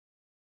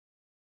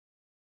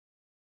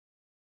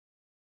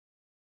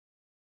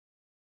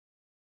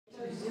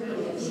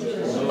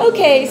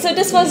Okay, so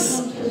this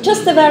was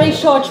just a very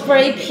short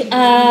break.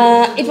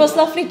 It was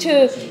lovely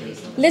to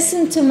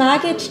listen to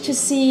Margit, to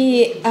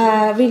see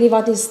really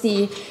what is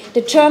the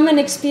German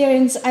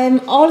experience. I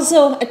am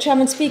also a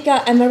German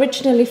speaker. I'm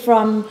originally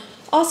from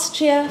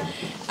Austria.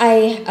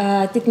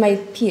 I did my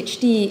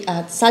PhD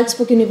at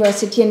Salzburg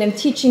University, and I'm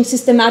teaching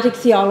systematic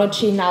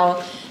theology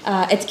now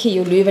at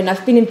KU Leuven.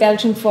 I've been in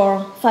Belgium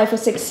for 5 or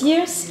 6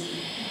 years.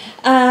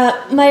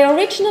 My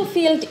original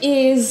field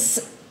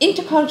is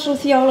intercultural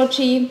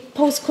theology,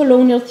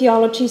 post-colonial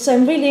theology, so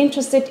I'm really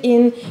interested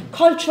in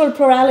cultural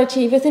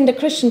plurality within the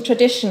Christian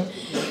tradition.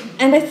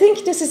 And I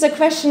think this is a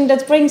question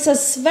that brings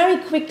us very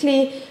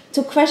quickly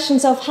to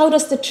questions of how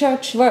does the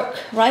church work,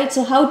 right?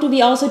 So how do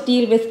we also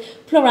deal with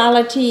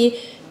plurality,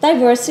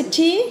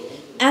 diversity,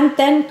 and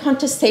then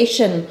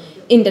contestation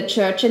in the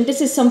church? And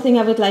this is something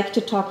I would like to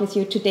talk with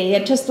you today.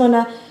 I just want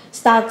to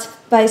start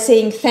by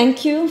saying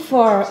thank you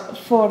for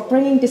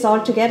bringing this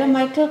all together,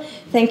 Michael.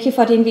 Thank you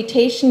for the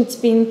invitation. It's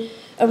been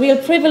a real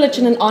privilege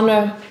and an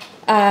honor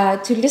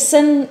to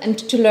listen and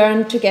to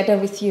learn together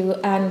with you.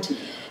 And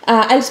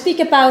I'll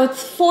speak about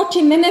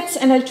 40 minutes,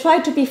 and I'll try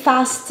to be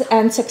fast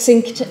and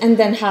succinct and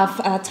then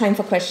have time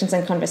for questions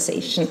and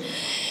conversation.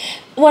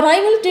 What I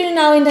will do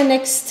now in the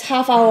next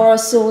half hour or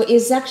so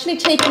is actually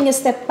taking a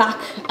step back.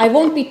 I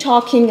won't be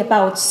talking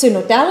about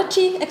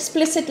synodality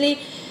explicitly,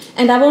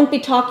 and I won't be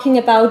talking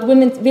about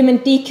women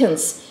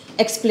deacons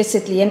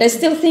explicitly. And I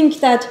still think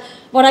that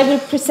what I will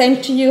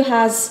present to you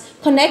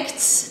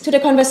connects to the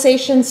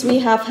conversations we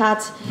have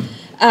had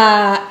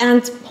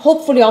and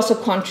hopefully also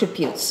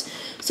contributes.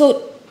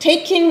 So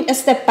taking a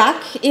step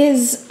back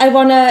is I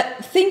want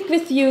to think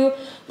with you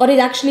what it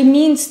actually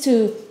means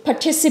to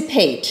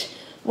participate,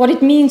 what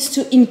it means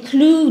to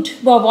include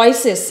more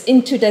voices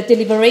into the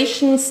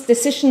deliberations,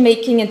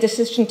 decision-making and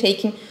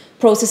decision-taking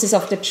processes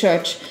of the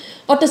church.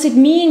 What does it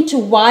mean to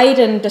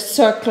widen the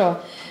circle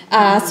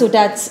so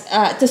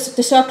that the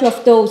circle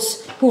of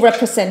those who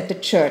represent the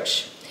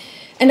church?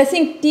 And I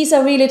think these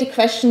are really the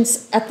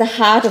questions at the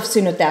heart of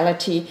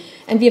synodality.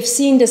 And we have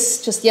seen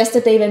this just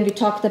yesterday when we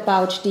talked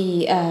about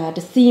the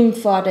theme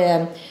for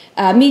the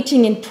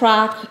meeting in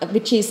Prague,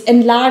 which is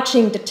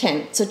enlarging the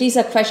tent. So these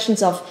are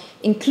questions of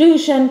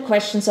inclusion,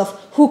 questions of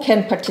who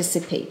can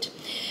participate.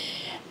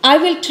 I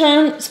will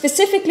turn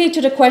specifically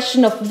to the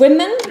question of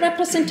women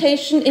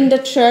representation in the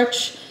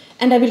church,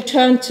 and I will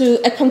turn to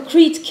a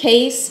concrete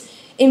case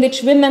in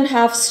which women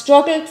have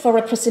struggled for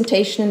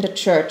representation in the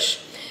church.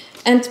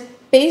 And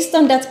based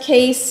on that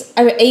case,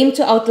 I will aim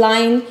to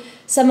outline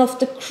some of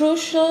the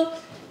crucial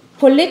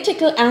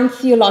political and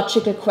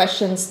theological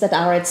questions that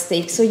are at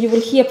stake. So you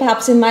will hear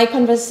perhaps in my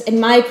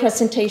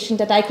presentation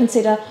that I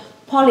consider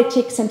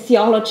politics and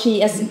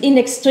theology as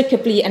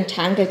inextricably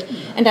entangled,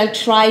 and I'll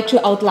try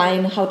to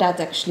outline how that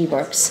actually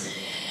works.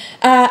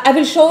 I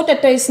will show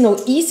that there is no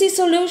easy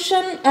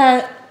solution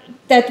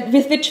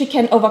with which we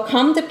can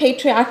overcome the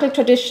patriarchal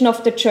tradition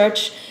of the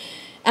church.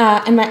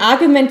 And my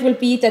argument will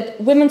be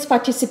that women's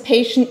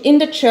participation in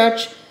the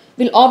church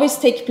will always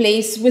take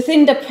place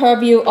within the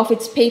purview of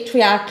its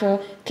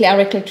patriarchal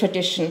clerical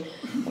tradition,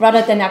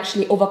 rather than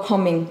actually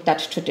overcoming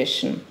that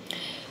tradition.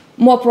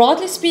 More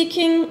broadly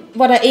speaking,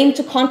 what I aim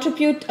to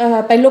contribute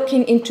by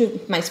looking into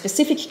my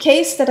specific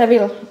case that I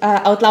will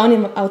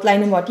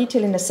outline in more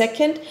detail in a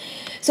second.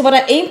 So what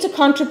I aim to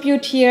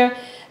contribute here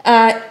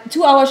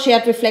to our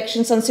shared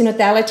reflections on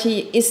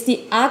synodality is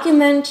the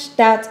argument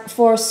that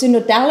for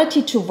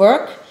synodality to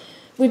work,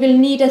 we will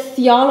need a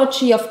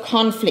theology of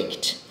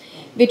conflict,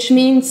 which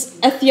means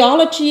a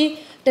theology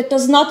that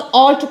does not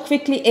all too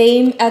quickly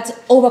aim at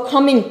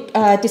overcoming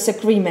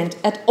disagreement,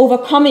 at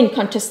overcoming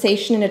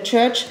contestation in the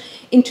church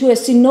into a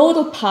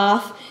synodal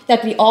path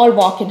that we all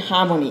walk in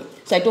harmony.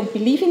 So I don't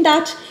believe in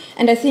that,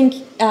 and I think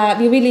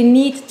we really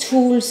need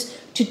tools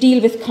to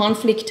deal with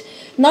conflict,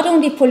 not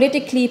only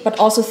politically, but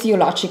also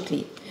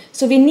theologically.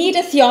 So we need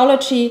a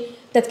theology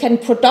that can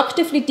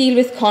productively deal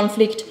with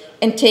conflict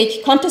and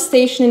take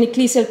contestation in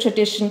ecclesial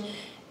tradition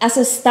as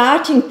a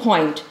starting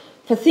point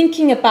for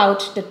thinking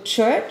about the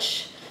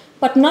church,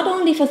 but not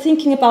only for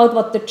thinking about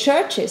what the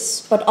church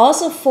is, but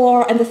also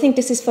for, and I think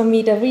this is for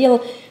me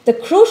the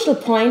crucial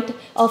point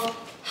of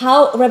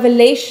how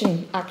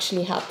revelation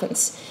actually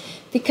happens.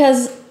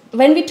 Because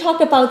when we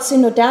talk about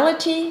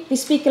synodality, we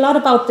speak a lot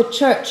about the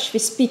church, we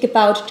speak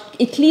about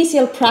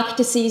ecclesial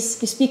practices,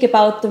 we speak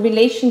about the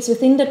relations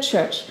within the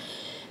church.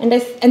 And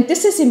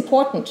this is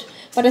important,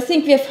 but I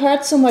think we have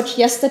heard so much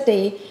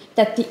yesterday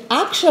that the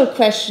actual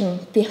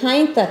question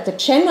behind that, the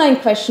genuine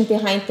question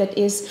behind that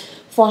is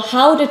for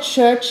how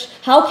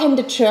can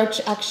the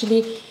church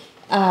actually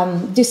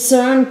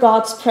discern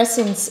God's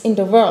presence in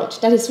the world?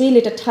 That is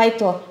really the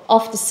title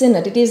of the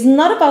synod. It is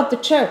not about the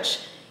church.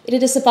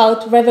 It is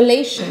about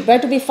revelation. Where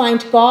do we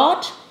find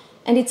God?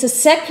 And it's a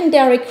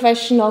secondary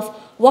question of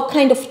what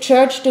kind of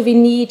church do we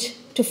need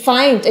to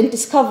find and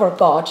discover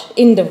God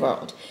in the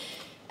world.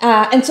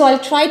 And so I'll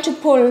try to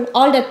pull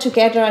all that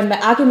together, and my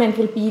argument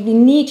will be we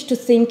need to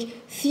think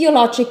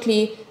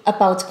theologically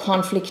about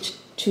conflict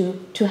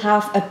to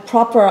have a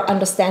proper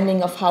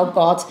understanding of how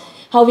God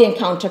how we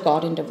encounter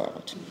God in the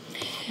world.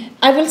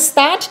 I will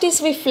start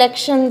these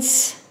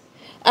reflections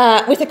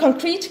with a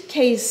concrete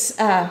case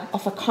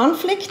of a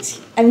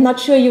conflict. I'm not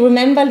sure you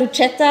remember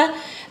Lucetta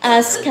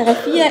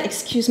Scarafia.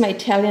 Excuse my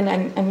Italian,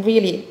 I'm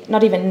really,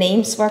 not even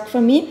names work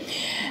for me.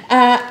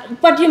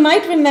 But you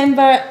might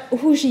remember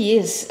who she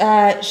is.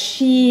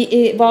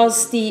 She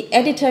was the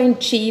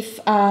editor-in-chief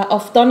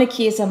of Donne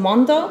Chiesa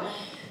Mondo,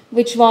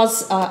 which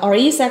was, or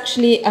is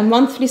actually, a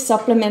monthly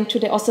supplement to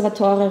the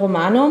Osservatore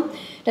Romano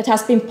that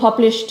has been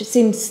published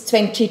since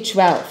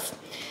 2012.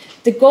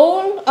 The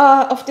goal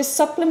of this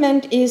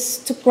supplement is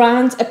to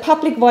grant a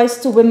public voice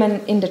to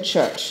women in the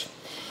church.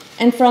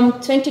 And from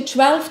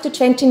 2012 to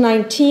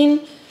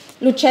 2019,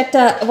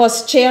 Lucetta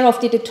was chair of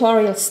the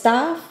editorial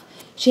staff.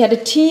 She had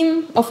a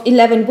team of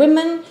 11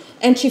 women,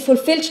 and she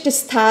fulfilled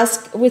this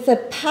task with a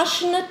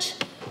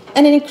passionate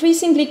and an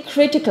increasingly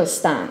critical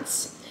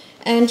stance.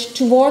 And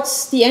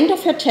towards the end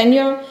of her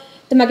tenure,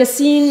 the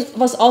magazine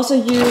was also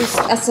used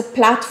as a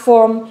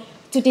platform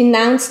to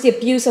denounce the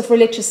abuse of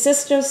religious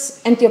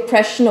sisters and the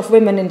oppression of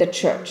women in the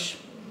church.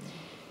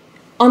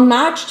 On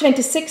March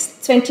 26,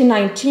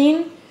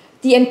 2019,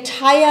 the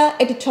entire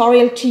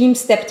editorial team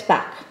stepped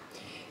back.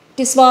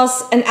 This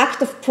was an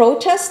act of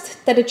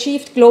protest that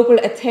achieved global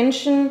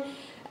attention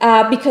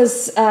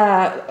because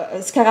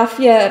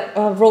Scarafia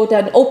wrote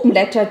an open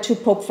letter to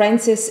Pope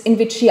Francis in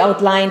which she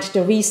outlined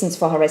the reasons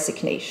for her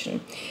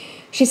resignation.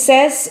 She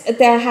says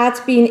there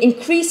had been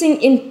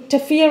increasing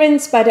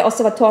interference by the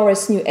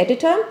Osservatore's new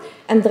editor,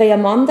 Andrea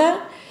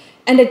Monda,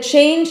 and a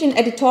change in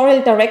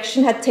editorial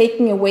direction had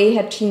taken away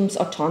her team's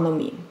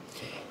autonomy.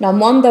 Now,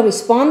 Monda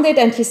responded,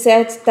 and he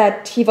said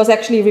that he was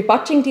actually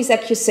rebutting these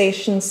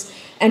accusations,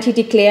 and he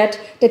declared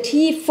that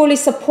he fully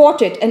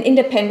supported an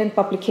independent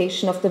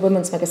publication of the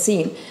women's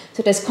magazine.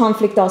 So there's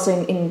conflict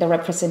also in the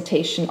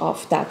representation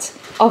of that,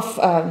 of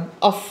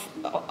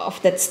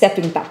that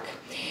stepping back.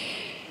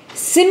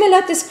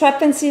 Similar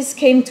discrepancies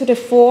came to the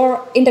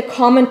fore in the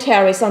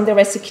commentaries on the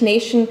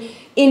resignation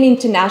in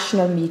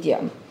international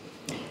media.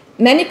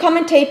 Many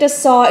commentators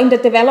saw in the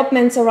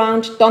developments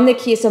around Donne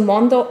Chiesa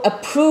Mondo a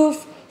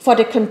proof for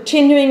the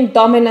continuing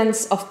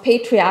dominance of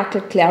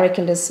patriarchal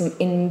clericalism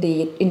in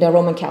the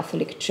Roman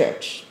Catholic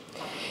Church.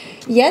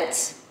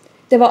 Yet,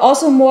 there were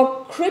also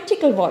more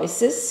critical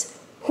voices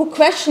who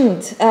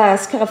questioned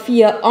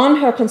Scarafia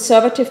on her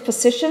conservative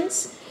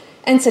positions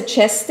and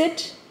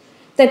suggested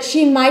that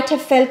she might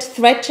have felt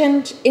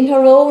threatened in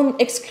her own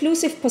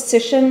exclusive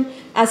position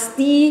as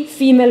the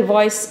female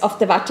voice of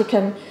the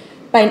Vatican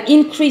by an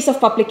increase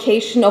of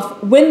publication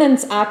of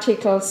women's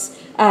articles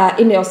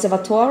in the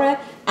Osservatore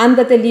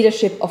under the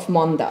leadership of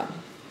Monda.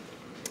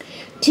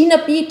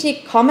 Tina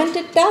Beattie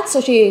commented that,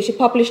 so she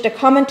published a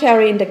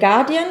commentary in The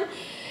Guardian,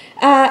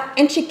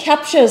 and she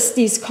captures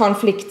these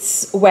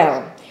conflicts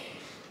well.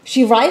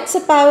 She writes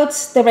about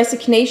the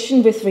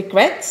resignation with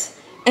regret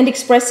and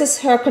expresses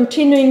her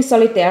continuing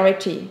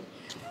solidarity.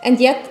 And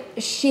yet,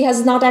 she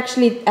has not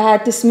actually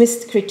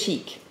dismissed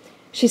critique.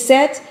 She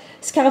said,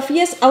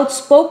 Scarafia's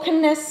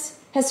outspokenness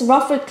has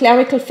ruffled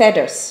clerical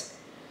feathers,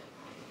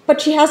 but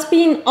she has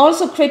been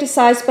also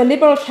criticized by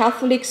liberal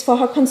Catholics for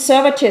her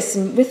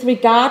conservatism with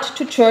regard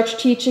to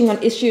church teaching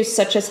on issues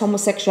such as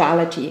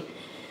homosexuality.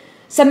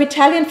 Some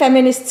Italian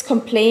feminists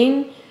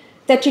complain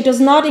that she does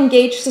not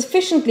engage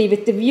sufficiently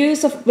with the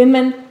views of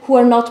women who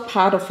are not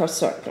part of her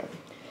circle.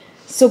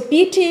 So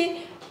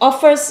Beattie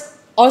offers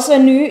also a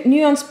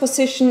nuanced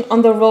position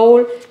on the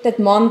role that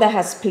Monda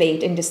has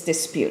played in this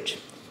dispute.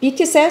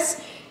 Beattie says,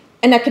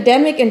 an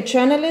academic and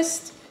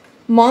journalist,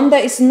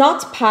 Monda is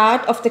not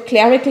part of the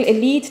clerical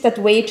elite that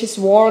wages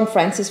war on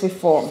Francis'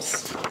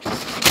 reforms.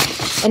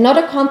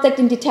 Another contact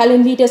in the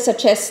Italian media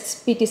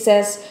suggests, Beattie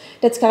says,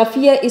 that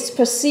Scarafia is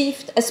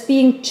perceived as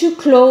being too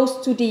close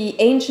to the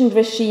ancient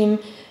regime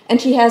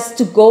and she has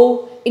to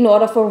go in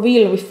order for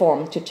real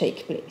reform to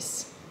take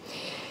place.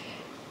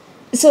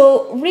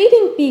 So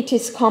reading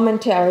Beattie's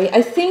commentary,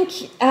 I think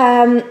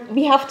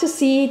we have to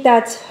see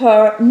that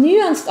her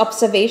nuanced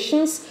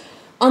observations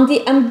on the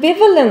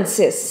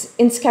ambivalences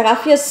in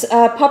Scarafia's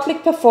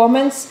public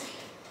performance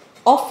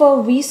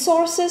offer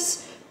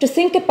resources to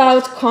think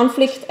about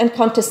conflict and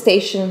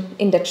contestation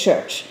in the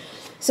church.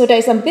 So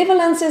there's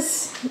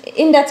ambivalences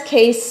in that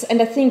case,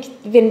 and I think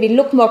when we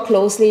look more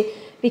closely,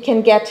 we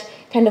can get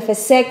kind of a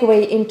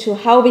segue into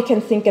how we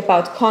can think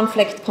about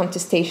conflict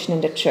contestation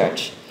in the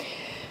church.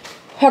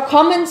 Her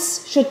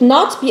comments should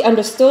not be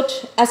understood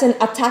as an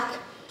attack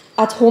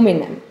ad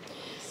hominem.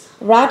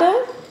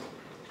 Rather,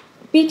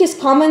 Beattie's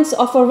comments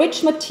offer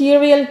rich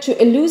material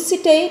to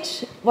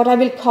elucidate what I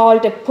will call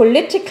the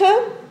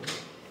political,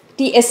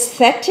 the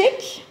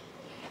aesthetic,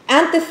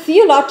 and the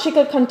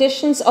theological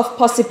conditions of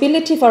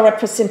possibility for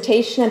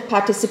representation and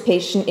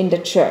participation in the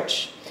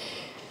church.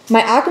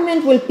 My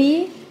argument will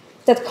be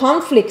that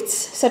conflicts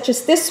such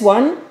as this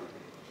one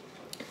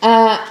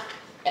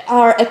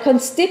are a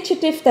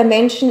constitutive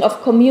dimension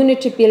of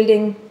community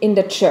building in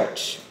the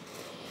church.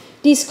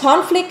 These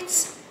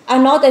conflicts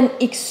are not an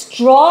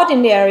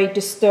extraordinary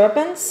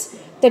disturbance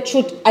that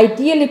should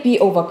ideally be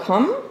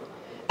overcome,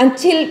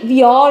 until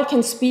we all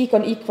can speak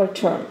on equal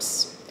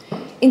terms.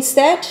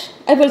 Instead,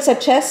 I will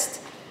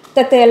suggest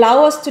that they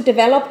allow us to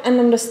develop an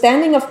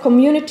understanding of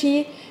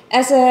community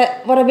as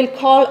what I will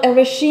call a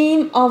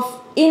regime of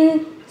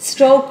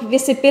in-stroke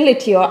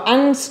visibility or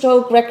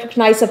un-stroke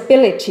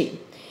recognizability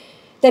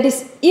that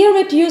is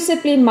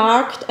irreducibly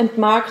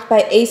marked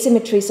by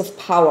asymmetries of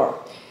power.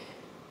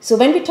 So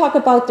when we talk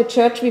about the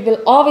church, we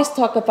will always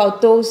talk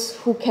about those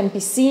who can be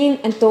seen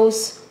and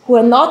those who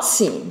are not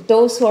seen,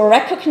 those who are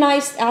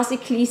recognized as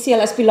ecclesial,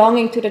 as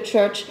belonging to the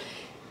church,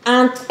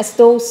 and as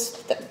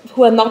those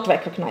who are not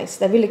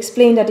recognized. I will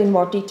explain that in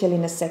more detail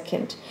in a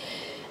second.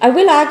 I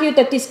will argue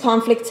that these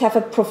conflicts have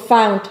a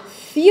profound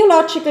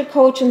theological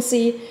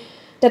cogency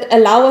that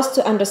allow us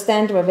to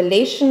understand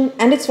Revelation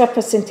and its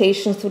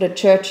representation through the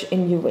church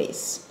in new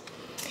ways.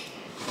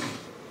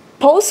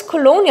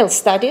 Post-colonial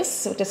studies,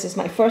 so this is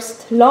my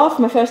first love,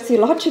 my first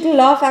theological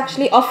love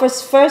actually,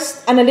 offers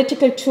first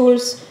analytical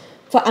tools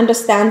for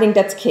understanding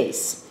that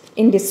case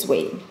in this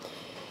way.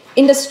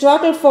 In the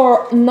struggle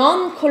for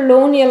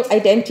non-colonial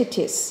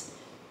identities,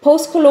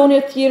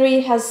 post-colonial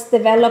theory has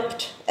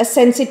developed a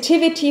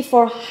sensitivity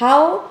for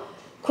how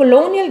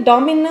colonial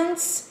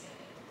dominance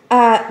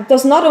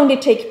does not only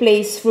take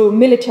place through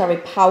military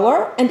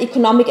power and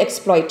economic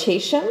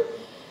exploitation,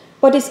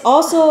 but is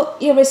also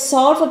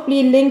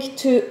irresolvably linked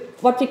to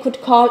what we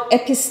could call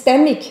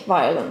epistemic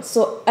violence,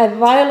 so a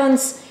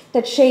violence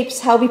that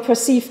shapes how we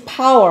perceive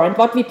power and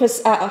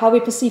how we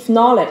perceive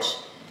knowledge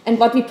and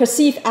what we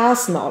perceive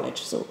as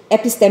knowledge, so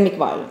epistemic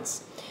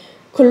violence.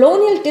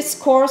 Colonial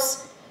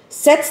discourse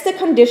sets the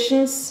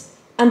conditions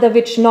under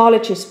which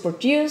knowledge is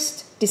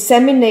produced,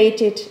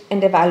 disseminated,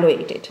 and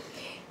evaluated.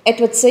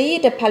 Edward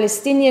Said, a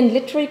Palestinian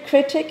literary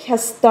critic,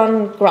 has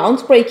done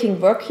groundbreaking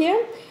work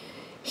here.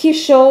 He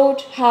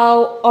showed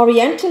how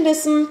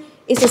Orientalism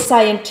is a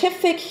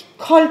scientific,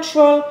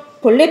 cultural,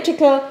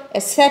 political,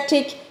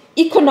 aesthetic,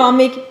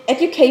 economic,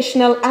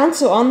 educational, and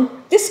so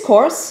on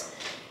discourse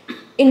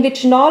in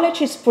which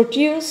knowledge is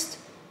produced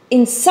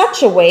in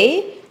such a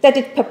way that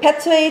it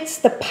perpetuates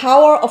the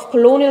power of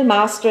colonial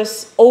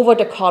masters over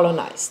the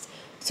colonized.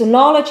 So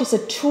knowledge is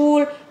a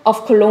tool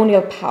of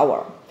colonial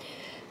power.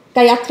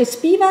 Gayatri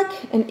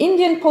Spivak, an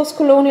Indian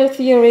post-colonial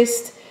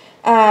theorist,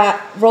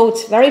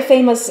 wrote a very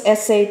famous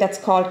essay that's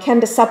called "Can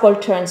the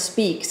Subaltern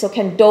Speak?" So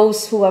can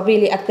those who are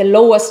really at the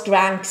lowest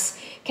ranks,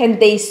 can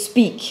they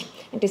speak?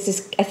 And this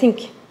is, I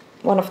think,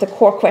 one of the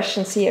core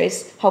questions here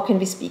is, how can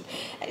we speak?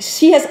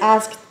 She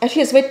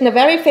has written a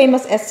very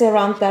famous essay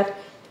around that,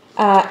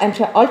 and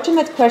her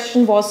ultimate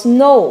question was,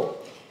 no,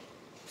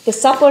 the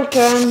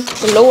subaltern,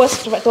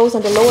 those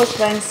on the lowest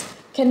ranks,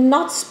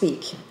 cannot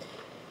speak.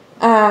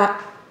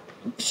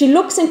 She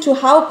looks into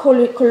how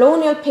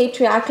colonial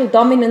patriarchal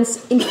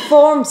dominance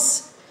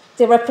informs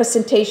the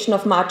representation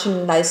of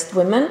marginalized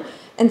women,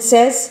 and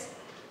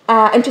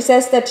she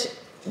says that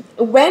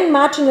when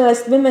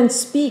marginalized women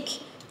speak,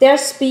 their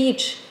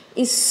speech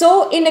is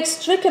so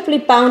inextricably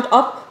bound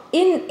up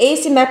in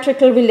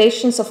asymmetrical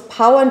relations of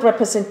power and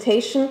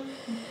representation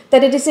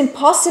that it is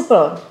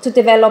impossible to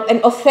develop an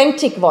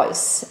authentic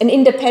voice, an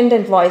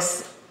independent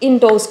voice in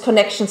those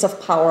connections of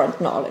power and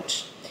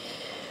knowledge.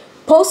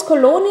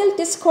 Post-colonial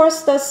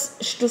discourse thus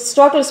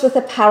struggles with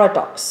a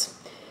paradox.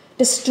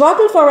 The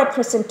struggle for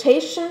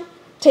representation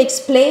takes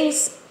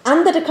place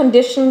under the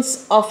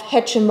conditions of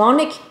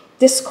hegemonic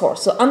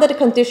discourse, so under the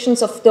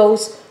conditions of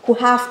those who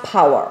have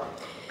power.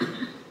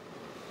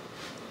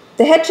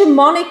 The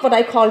hegemonic, what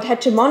I call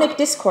hegemonic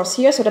discourse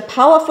here, so the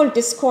powerful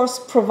discourse,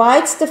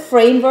 provides the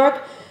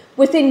framework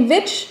within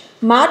which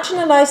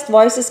marginalized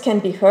voices can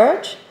be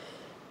heard,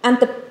 and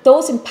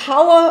those in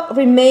power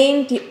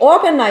remain the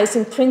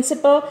organizing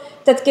principle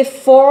that give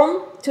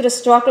form to the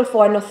struggle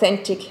for an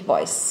authentic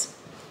voice.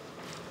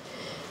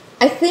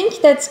 I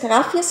think that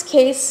Scarafia's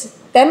case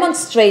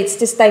demonstrates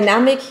this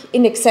dynamic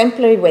in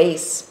exemplary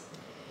ways.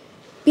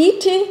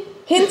 Beattie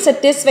hints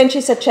at this when she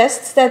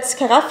suggests that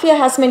Scarafia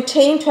has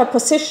maintained her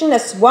position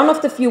as one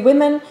of the few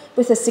women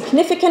with a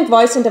significant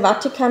voice in the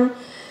Vatican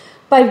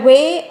by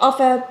way of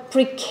a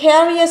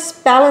precarious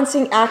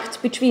balancing act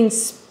between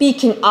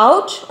speaking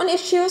out on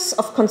issues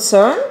of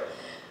concern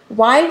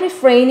while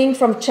refraining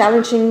from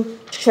challenging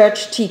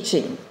church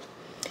teaching.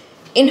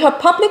 In her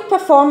public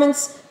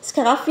performance,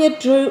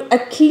 Scarafia drew a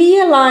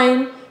clear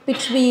line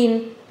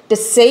between the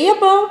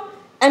sayable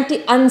and the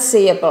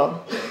unsayable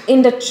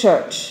in the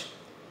church.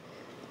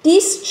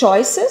 These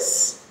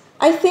choices,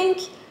 I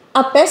think,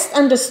 are best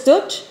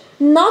understood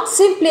not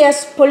simply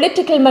as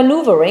political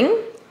maneuvering,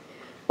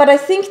 but I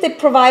think they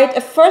provide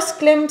a first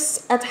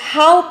glimpse at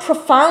how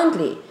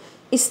profoundly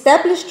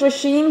established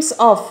regimes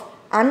of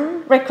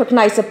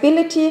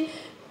unrecognizability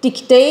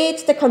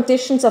dictate the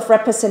conditions of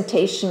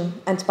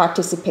representation and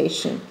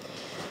participation.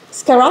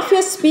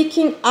 Scarafia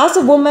speaking as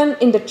a woman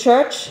in the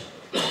church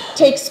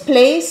takes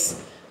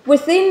place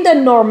within the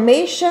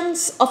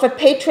normations of a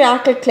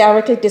patriarchal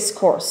clerical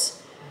discourse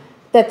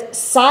that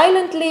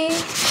silently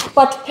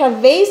but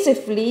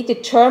pervasively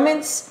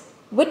determines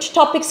which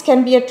topics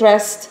can be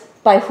addressed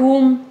by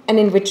whom and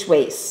in which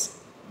ways.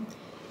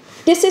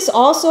 this is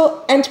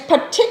also and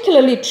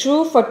particularly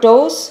true for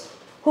those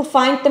who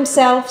find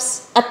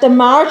themselves at the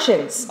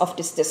margins of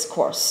this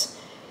discourse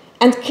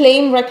and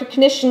claim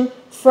recognition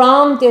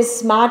from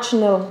this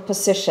marginal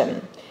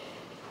position.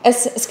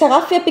 As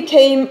Scarafia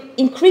became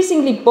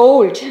increasingly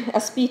bold,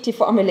 as Beatty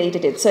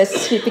formulated it, so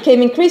as he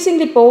became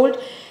increasingly bold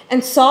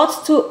and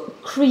sought to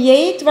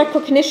create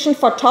recognition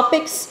for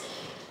topics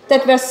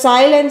that were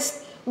silenced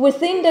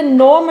within the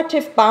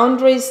normative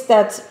boundaries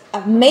that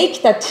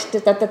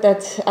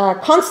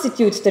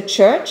constitute the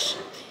church,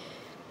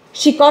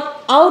 she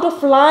got out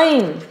of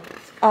line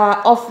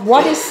of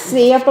what is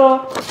sayable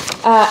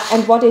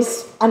and what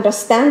is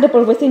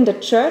understandable within the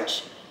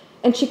church,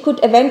 and she could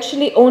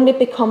eventually only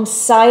become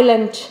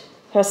silent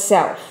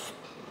herself.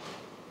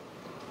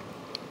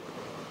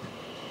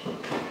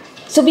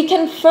 So we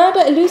can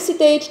further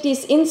elucidate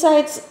these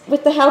insights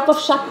with the help of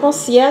Jacques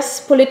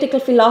Rancière's political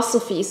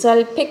philosophy. So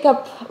I'll pick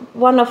up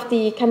one of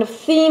the kind of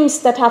themes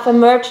that have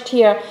emerged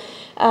here,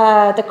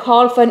 the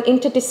call for an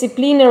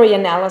interdisciplinary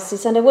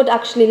analysis, and I would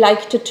actually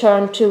like to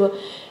turn to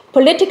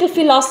political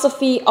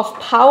philosophy of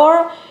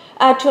power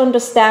to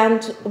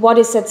understand what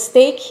is at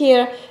stake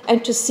here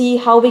and to see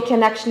how we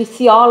can actually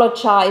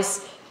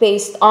theologize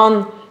based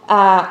on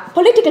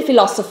political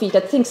philosophy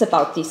that thinks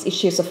about these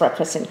issues of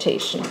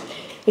representation.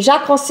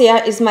 Jacques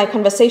Rancière is my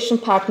conversation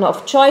partner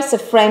of choice, a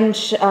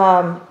French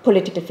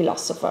political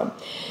philosopher.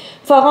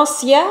 For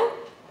Rancière,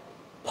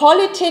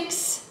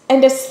 politics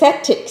and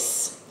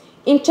aesthetics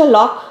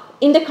interlock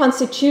in the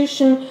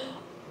constitution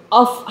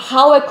of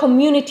how a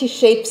community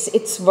shapes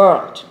its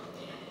world.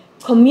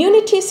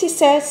 Communities, he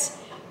says,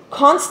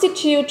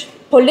 constitute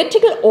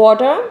political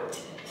order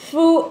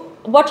through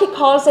what he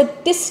calls a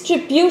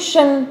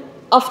distribution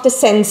of the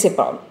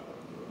sensible.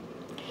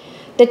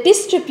 The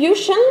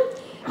distribution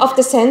of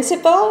the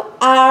sensible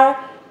are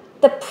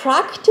the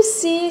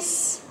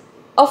practices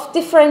of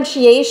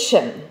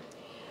differentiation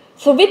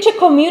through which a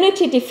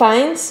community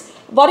defines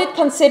what it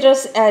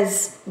considers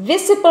as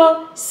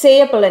visible,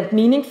 sayable, and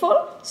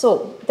meaningful.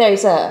 So there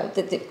is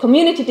the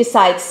community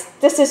decides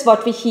this is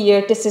what we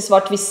hear, this is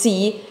what we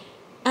see,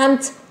 and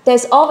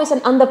there's always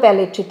an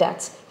underbelly to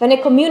that. When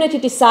a community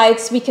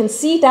decides we can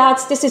see that,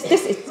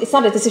 it's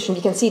not a decision,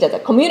 we can see that. The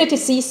community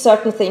sees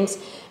certain things,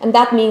 and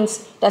that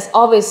means there's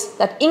always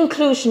that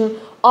inclusion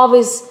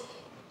always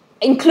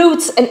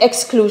includes an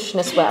exclusion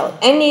as well.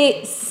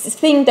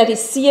 Anything that is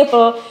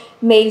seeable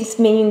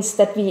means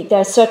that there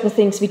are certain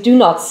things we do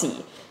not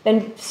see.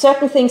 When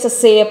certain things are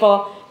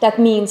sayable, that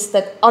means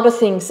that other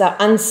things are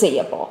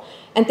unsayable.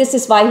 And this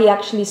is why he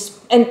actually,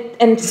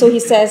 and so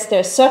he says there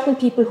are certain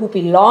people who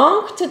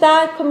belong to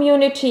that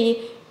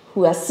community,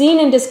 who are seen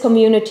in this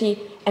community,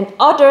 and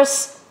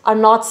others are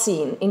not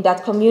seen in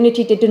that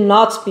community, they do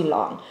not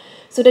belong.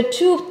 So the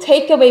two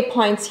takeaway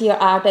points here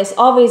are there's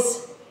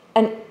always,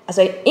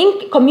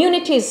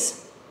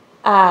 communities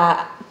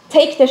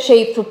take their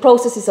shape through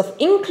processes of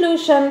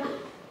inclusion,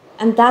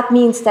 and that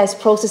means there's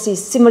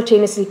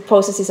simultaneously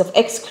processes of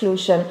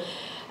exclusion.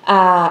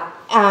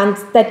 And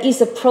that is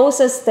a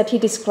process that he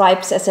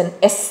describes as an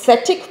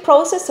aesthetic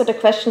process. So the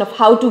question of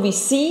how do we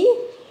see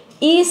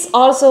is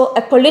also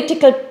a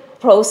political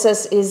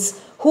process, is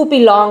who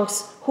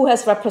belongs, who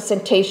has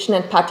representation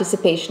and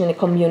participation in a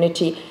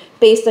community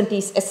based on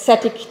these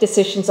aesthetic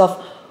decisions of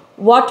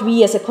what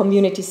we as a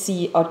community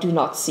see or do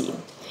not see.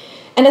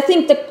 And I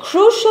think the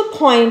crucial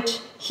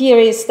point here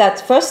is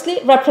that firstly,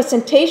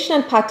 representation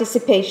and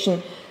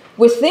participation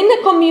within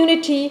a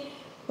community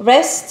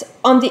rest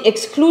on the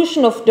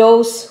exclusion of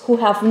those who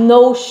have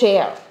no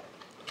share,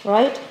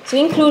 right? So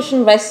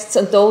inclusion rests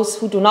on those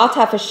who do not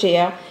have a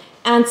share.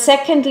 And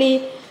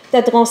secondly,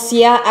 that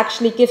Rancière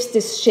actually gives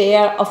this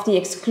share of the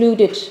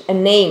excluded a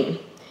name.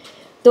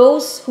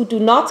 Those who do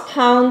not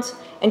count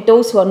and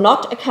those who are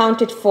not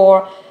accounted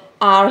for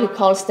are, he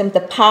calls them, the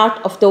part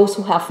of those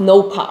who have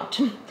no part,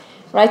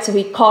 right? So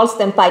he calls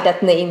them by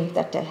that name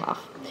that they have.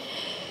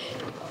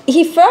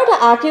 He further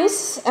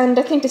argues, and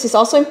I think this is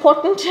also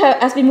important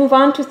as we move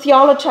on to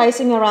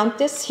theologizing around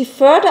this, he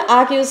further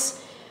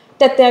argues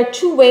that there are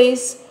two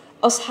ways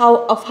of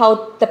how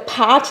the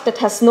part that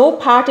has no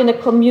part in a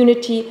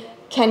community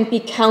can be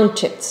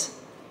counted,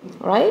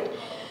 right?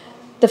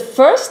 The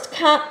first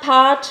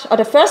part, or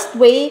the first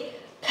way,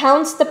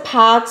 counts the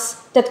parts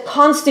that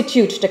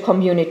constitute the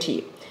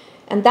community.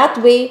 And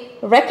that way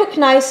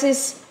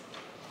recognizes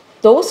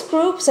those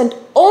groups and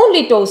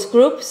only those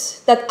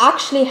groups that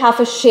actually have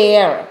a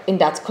share in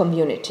that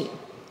community.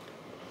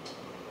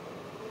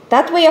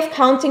 That way of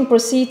counting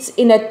proceeds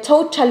in a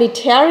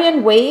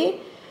totalitarian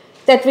way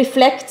that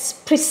reflects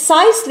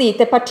precisely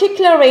the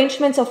particular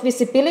arrangements of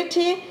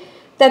visibility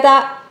that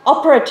are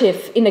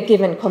operative in a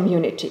given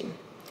community.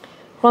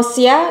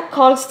 Rancière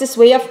calls this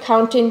way of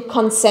counting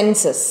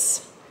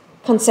consensus.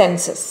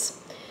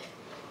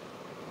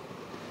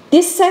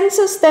 This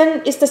census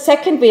then is the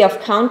second way of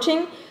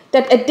counting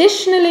that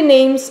additionally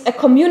names a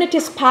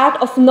community's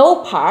part of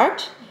no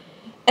part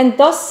and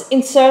thus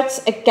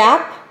inserts a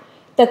gap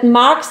that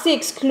marks the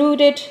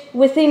excluded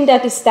within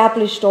that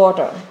established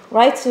order,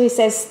 right? So he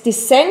says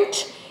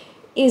dissent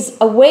is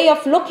a way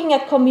of looking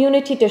at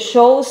community that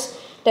shows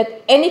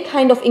that any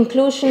kind of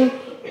inclusion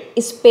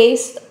is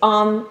based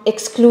on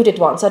excluded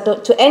ones.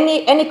 So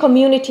any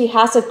community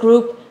has a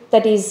group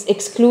that is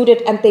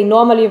excluded and they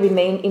normally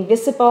remain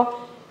invisible.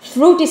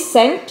 Through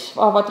dissent,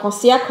 or what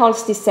Rancière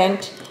calls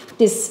dissent,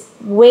 this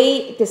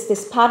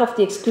part of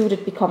the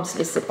excluded becomes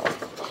visible.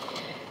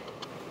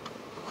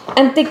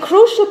 And the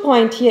crucial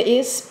point here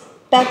is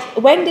that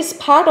when this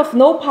part of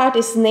no part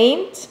is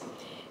named,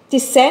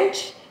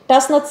 dissent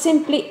does not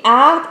simply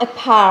add a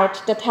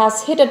part that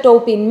has hitherto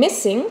been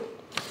missing,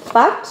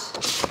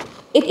 but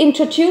it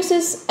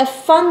introduces a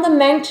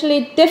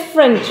fundamentally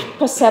different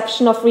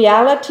perception of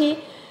reality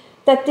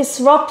that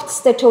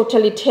disrupts the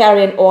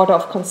totalitarian order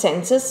of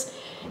consensus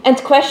and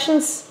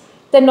questions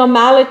the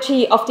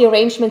normality of the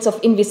arrangements of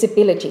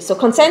invisibility. So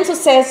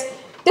consensus says,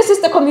 this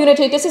is the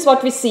community, this is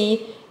what we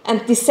see, and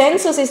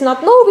dissensus is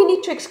not, no, we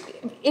need to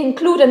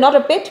include another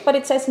bit, but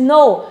it says,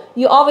 no,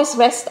 you always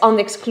rest on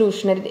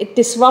exclusion, and it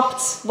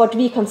disrupts what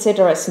we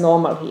consider as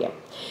normal here.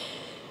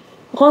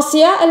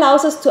 Rancière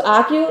allows us to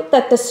argue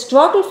that the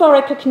struggle for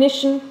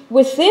recognition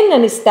within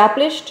an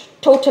established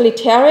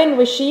totalitarian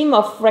regime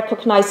of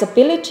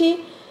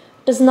recognizability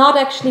does not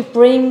actually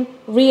bring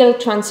real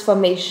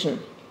transformation.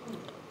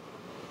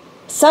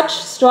 Such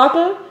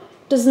struggle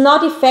does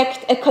not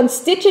effect a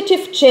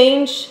constitutive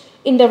change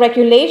in the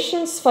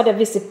regulations for the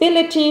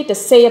visibility, the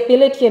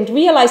sayability, and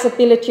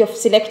realizability of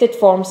selected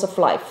forms of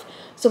life.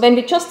 So when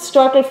we just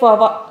struggle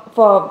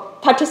for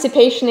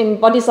participation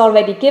in what is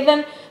already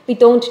given, we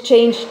don't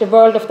change the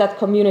world of that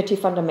community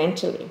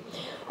fundamentally.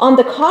 On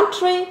the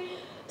contrary,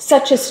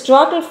 such a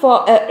struggle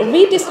for a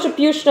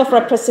redistribution of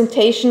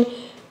representation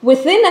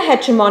within a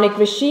hegemonic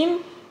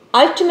regime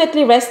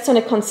ultimately rests on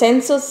a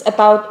consensus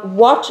about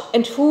what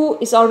and who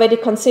is already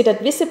considered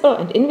visible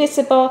and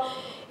invisible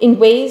in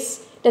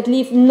ways that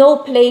leave no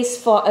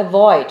place for a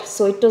void.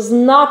 So it does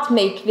not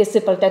make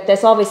visible that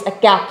there's always a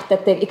gap,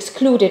 that the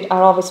excluded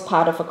are always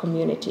part of a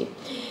community.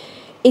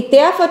 It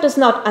therefore does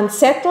not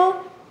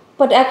unsettle,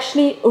 but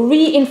actually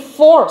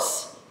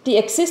reinforce the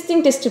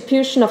existing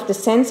distribution of the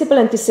sensible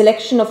and the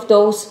selection of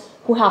those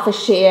who have a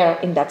share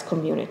in that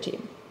community.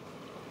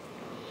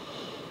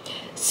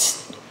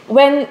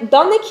 When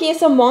Donne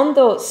Chiesa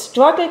Mondo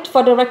struggled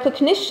for the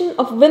recognition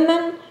of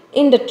women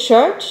in the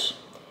church,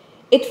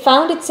 it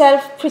found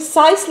itself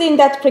precisely in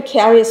that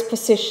precarious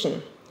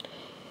position.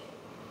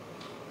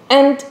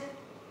 And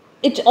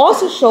it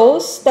also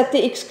shows that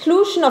the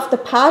exclusion of the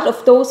part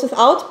of those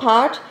without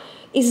part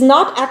is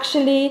not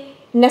actually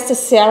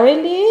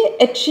necessarily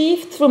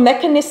achieved through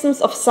mechanisms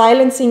of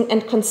silencing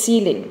and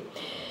concealing.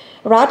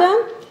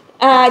 Rather,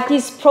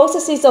 these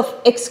processes of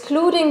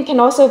excluding can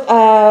also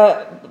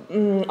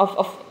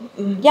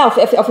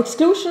of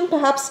exclusion,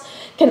 perhaps,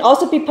 can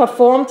also be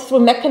performed through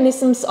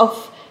mechanisms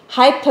of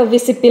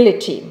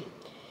hypervisibility.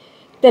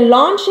 The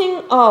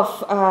launching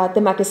of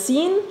the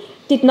magazine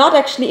did not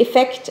actually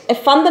effect a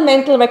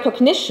fundamental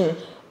recognition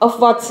of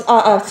what's...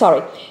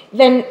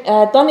 when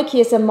Donne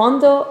Chiesa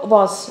Mondo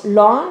was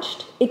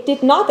launched, it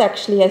did not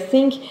actually, I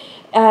think,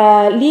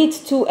 lead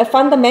to a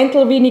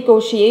fundamental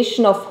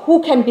renegotiation of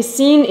who can be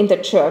seen in the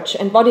church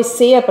and what is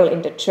sayable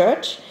in the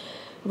church.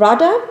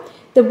 Rather,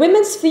 the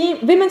women's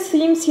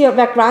themes here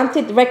were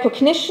granted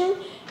recognition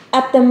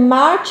at the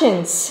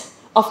margins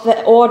of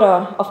the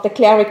order of the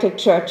clerical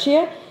church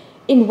here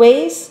in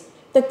ways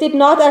that did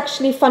not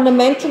actually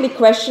fundamentally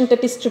question the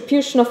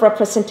distribution of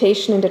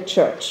representation in the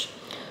church.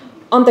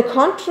 On the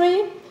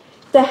contrary,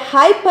 the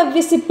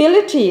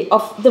hypervisibility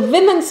of the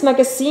women's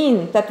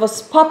magazine that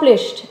was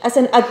published as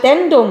an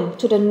addendum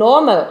to the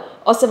normal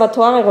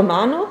Osservatore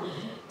Romano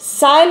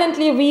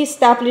silently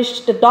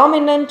re-established the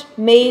dominant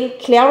male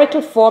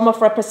clerical form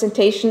of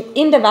representation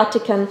in the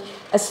Vatican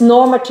as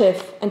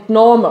normative and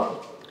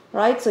normal,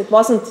 right? So it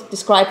wasn't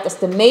described as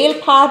the male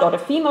part or the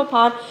female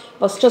part, it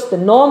was just the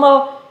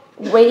normal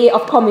way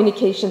of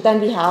communication.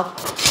 Then we have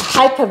a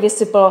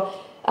hyper-visible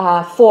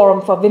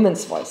forum for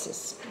women's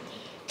voices.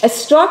 A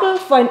struggle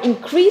for an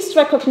increased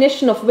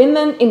recognition of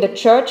women in the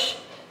church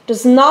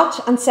does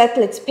not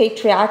unsettle its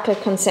patriarchal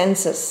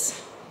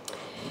consensus.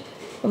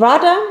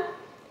 Rather,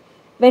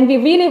 when we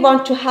really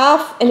want to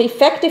have an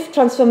effective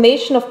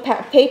transformation of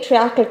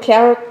patriarchal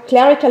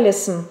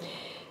clericalism,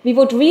 we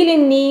would really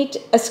need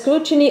a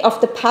scrutiny of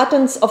the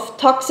patterns of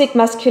toxic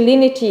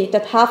masculinity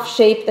that have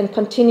shaped and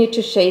continue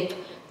to shape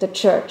the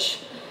church.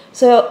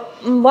 So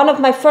one of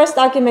my first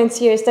arguments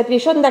here is that we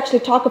shouldn't actually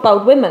talk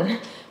about women,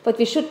 but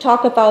we should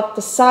talk about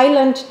the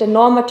silent, the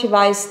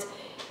normativized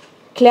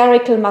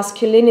clerical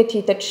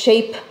masculinity that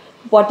shape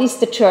what is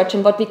the church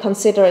and what we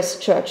consider as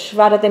church.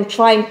 Rather than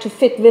trying to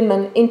fit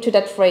women into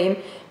that frame,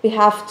 we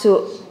have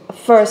to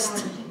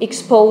first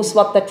expose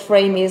what that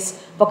frame is,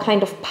 what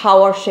kind of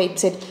power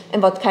shapes it,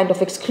 and what kind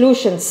of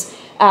exclusions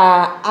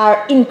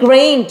are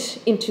ingrained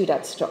into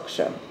that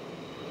structure.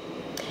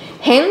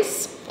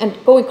 Hence, and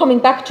coming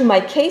back to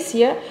my case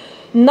here,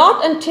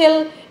 not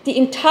until the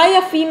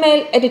entire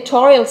female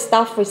editorial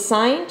staff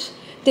resigned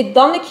did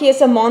Donne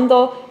Chiesa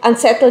Mondo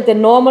unsettle the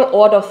normal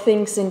order of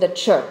things in the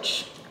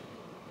church.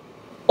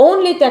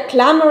 Only their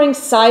clamoring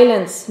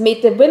silence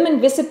made the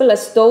women visible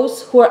as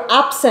those who were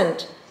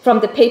absent from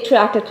the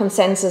patriarchal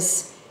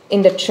consensus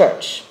in the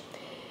church.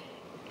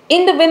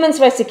 In the women's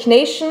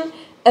resignation,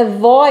 a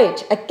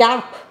void, a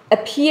gap,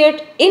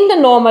 appeared in the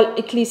normal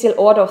ecclesial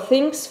order of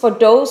things for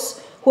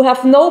those who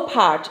have no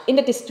part in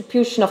the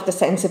distribution of the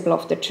sensible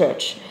of the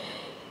church.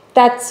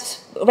 That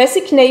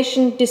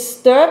resignation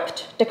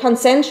disturbed the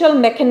consensual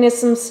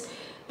mechanisms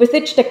with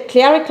which the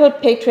clerical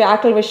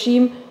patriarchal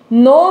regime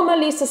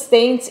normally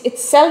sustains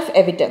its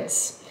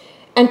self-evidence,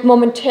 and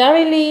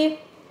momentarily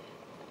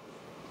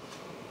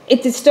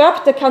it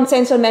disturbed the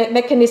consensual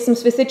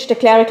mechanisms with which the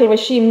clerical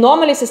regime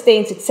normally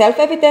sustains its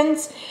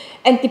self-evidence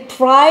and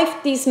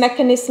deprived these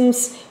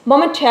mechanisms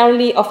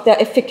momentarily of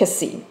their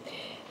efficacy.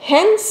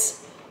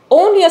 Hence,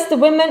 only as the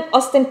women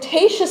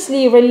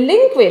ostentatiously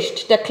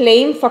relinquished their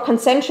claim for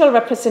consensual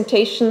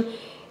representation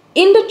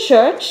in the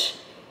church,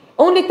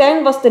 only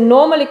then was the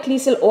normal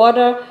ecclesial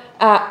order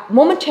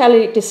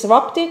momentarily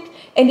disrupted,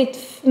 and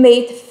it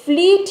made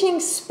fleeting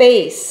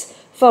space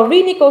for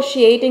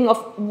renegotiating of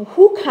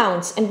who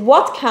counts and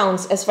what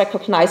counts as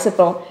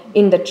recognizable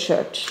in the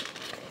church.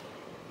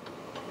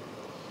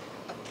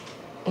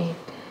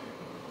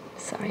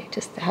 Sorry,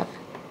 just to have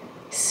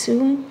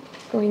Zoom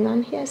going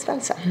on here as well.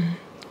 So.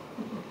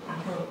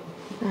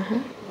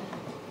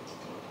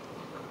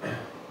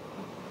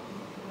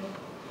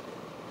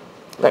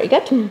 Very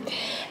good.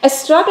 A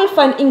struggle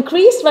for an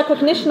increased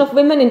recognition of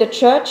women in the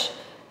church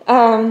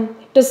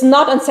does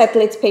not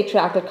unsettle its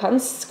patriarchal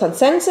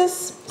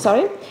consensus.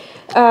 Sorry.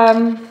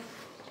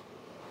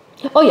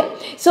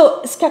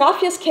 So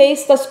Scarafia's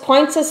case thus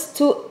points us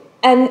to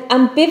an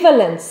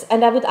ambivalence,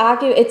 and I would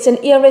argue it's an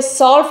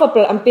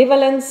irresolvable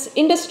ambivalence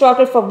in the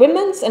struggle for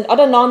women's and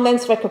other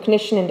non-men's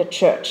recognition in the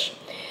church.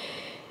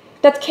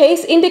 That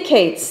case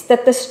indicates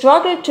that the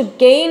struggle to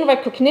gain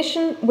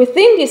recognition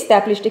within the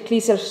established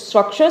ecclesial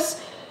structures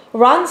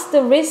runs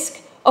the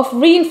risk of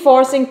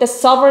reinforcing the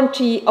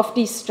sovereignty of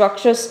these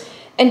structures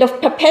and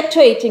of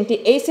perpetuating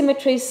the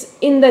asymmetries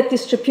in the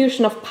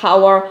distribution of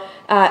power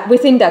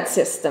within that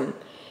system.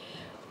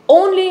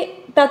 Only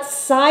that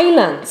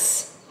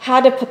silence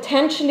had a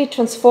potentially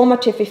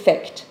transformative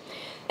effect.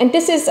 And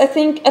this is, I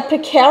think, a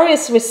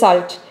precarious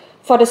result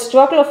for the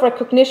struggle of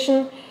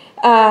recognition,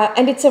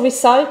 and it's a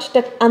result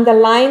that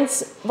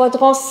underlines what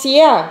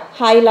Rancière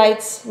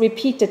highlights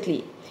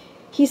repeatedly.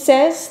 He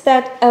says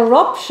that a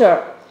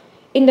rupture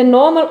in the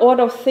normal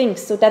order of things,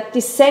 so that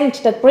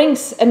descent that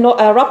brings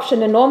a rupture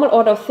in the normal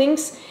order of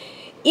things,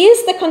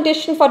 is the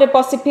condition for the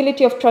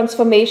possibility of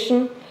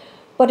transformation,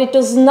 but it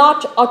does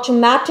not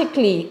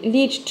automatically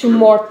lead to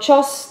more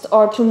just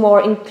or to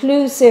more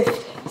inclusive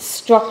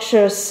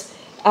structures.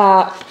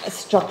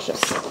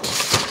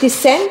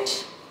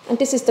 Dissent, and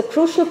this is the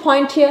crucial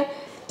point here,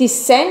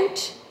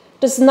 dissent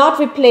does not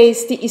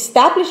replace the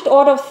established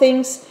order of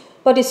things,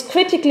 but is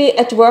critically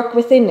at work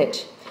within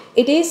it.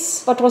 It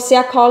is what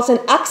Rancière calls an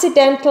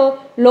accidental,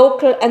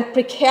 local, and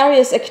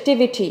precarious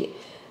activity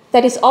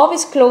that is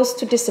always close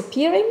to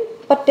disappearing,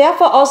 but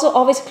therefore also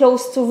always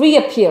close to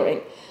reappearing.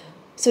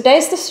 So there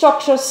is the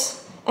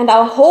structures, and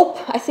our hope,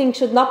 I think,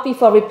 should not be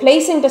for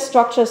replacing the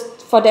structures,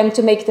 for them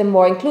to make them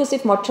more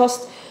inclusive, more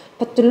just,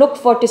 but to look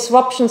for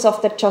disruptions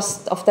of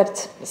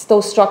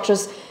those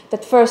structures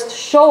that first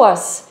show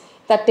us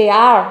that they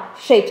are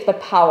shaped by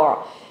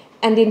power.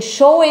 And in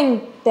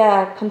showing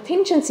their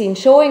contingency, in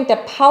showing the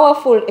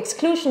powerful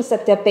exclusions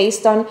that they're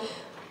based on,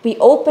 we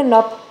open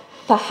up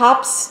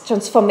perhaps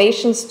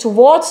transformations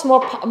towards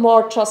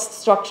more just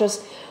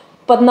structures,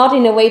 but not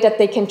in a way that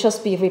they can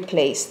just be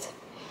replaced.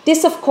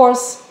 This, of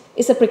course,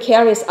 is a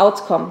precarious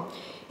outcome.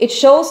 It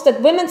shows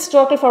that women's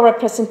struggle for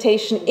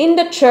representation in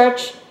the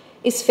church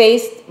is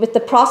faced with the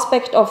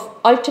prospect of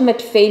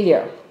ultimate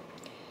failure.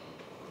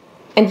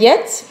 And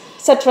yet,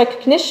 such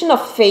recognition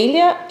of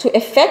failure to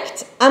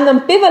effect an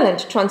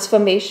ambivalent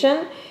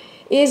transformation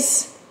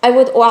is, I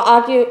would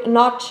argue,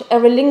 not a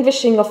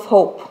relinquishing of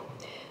hope.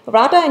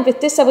 Rather, and with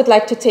this I would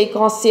like to take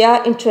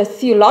Rancière into a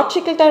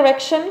theological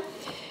direction,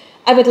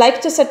 I would like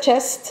to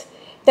suggest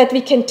that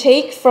we can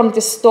take from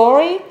the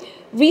story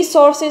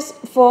resources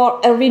for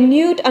a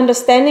renewed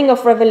understanding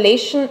of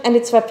revelation and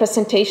its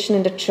representation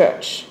in the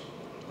church.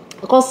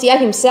 Rancière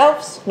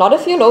himself, not a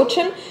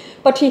theologian,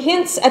 but he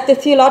hints at the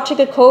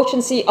theological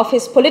cogency of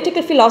his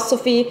political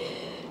philosophy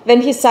when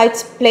he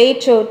cites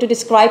Plato to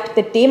describe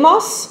the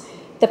demos,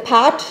 the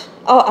part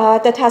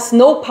that has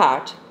no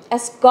part,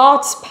 as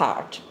God's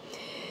part.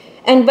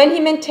 And when he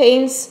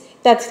maintains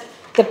that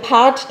the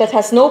part that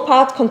has no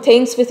part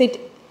contains within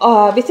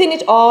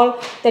it all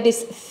that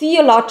is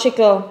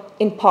theological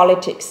in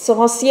politics. So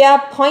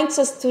Rancière points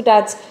us to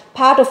that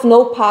part of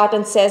no part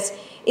and says,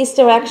 is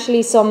there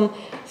actually something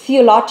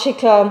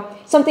theological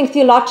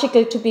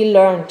to be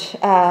learned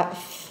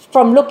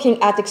from looking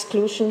at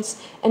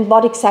exclusions, and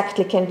what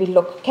exactly can we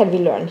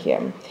learn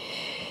here?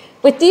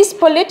 With these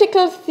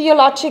political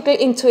theological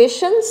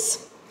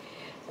intuitions,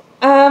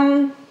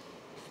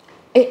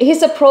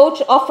 his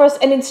approach offers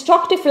an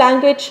instructive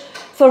language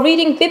for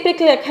reading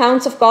biblical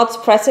accounts of God's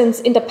presence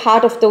in the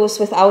part of those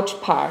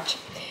without part.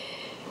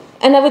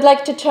 And I would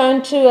like to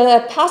turn to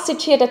a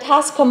passage here that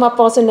has come up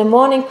also in the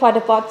morning quite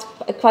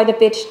a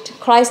bit.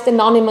 Christ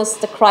anonymous,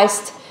 the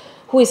Christ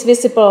who is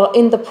visible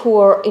in the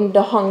poor, in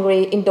the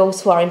hungry, in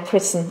those who are in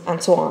prison,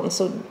 and so on.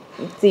 So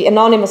the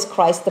anonymous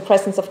Christ, the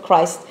presence of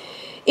Christ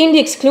in the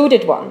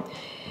excluded one.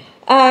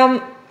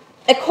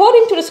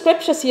 According to the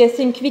scriptures here, I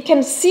think we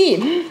can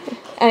see,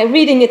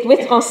 reading it with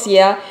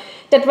Rancière,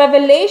 that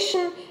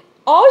Revelation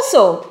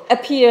also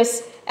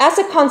appears as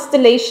a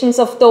constellation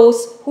of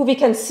those who we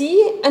can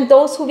see and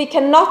those who we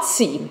cannot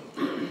see.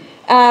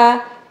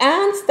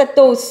 And that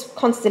those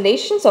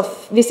constellations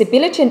of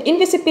visibility and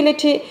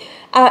invisibility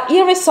are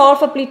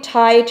irresolvably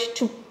tied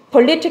to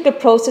political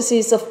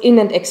processes of in-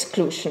 and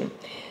exclusion.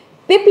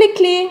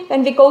 Biblically,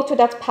 when we go to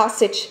that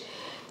passage,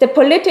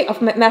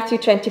 of Matthew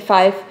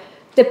 25,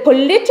 the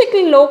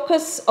political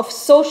locus of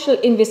social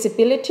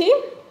invisibility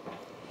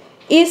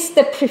is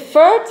the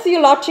preferred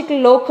theological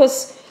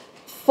locus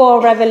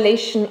for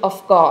revelation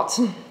of God.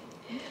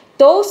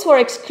 Those who are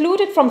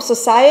excluded from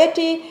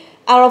society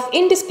are of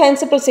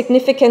indispensable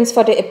significance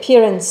for the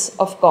appearance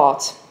of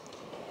God.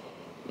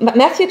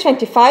 Matthew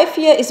 25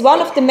 here is one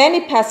of the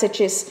many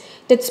passages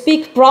that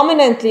speak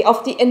prominently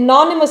of the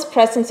anonymous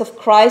presence of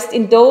Christ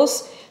in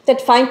those that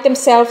find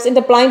themselves in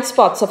the blind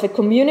spots of a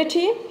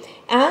community.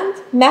 And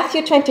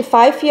Matthew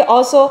 25 here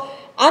also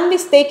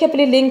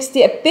unmistakably links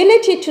the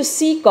ability to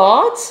see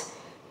God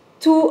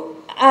to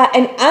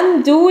an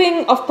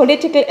undoing of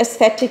political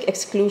aesthetic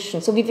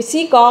exclusion. So we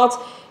see God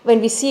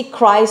when we see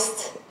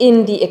Christ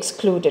in the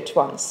excluded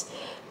ones.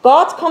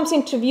 God comes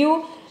into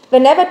view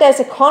whenever there's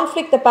a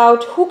conflict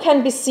about who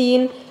can be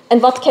seen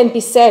and what can be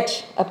said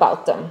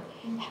about them.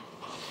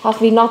 Have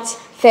we not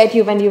fed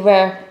you when you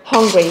were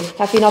hungry?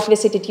 Have we not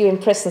visited you in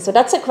prison? So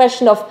that's a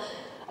question of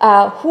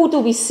who do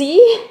we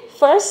see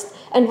first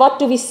and what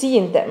do we see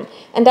in them?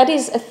 And that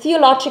is a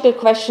theological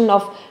question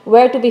of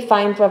where do we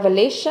find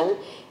revelation?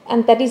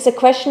 And that is a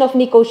question of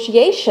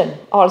negotiation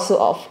also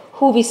of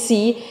who we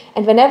see.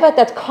 And whenever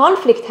that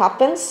conflict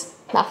happens,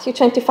 Matthew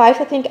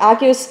 25, I think,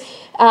 argues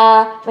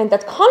when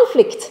that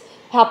conflict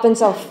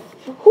happens of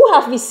who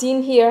have we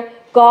seen here,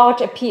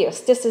 God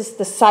appears. This is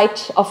the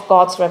site of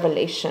God's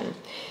revelation.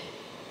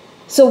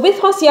 So with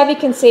Rancière, we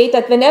can say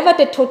that whenever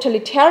the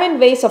totalitarian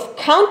ways of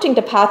counting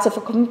the parts of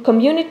a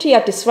community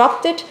are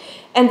disrupted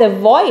and a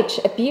void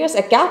appears,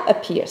 a gap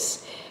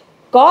appears,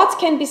 God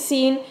can be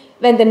seen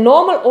when the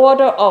normal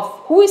order of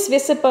who is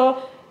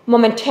visible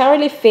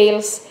momentarily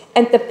fails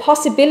and the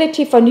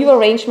possibility for new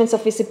arrangements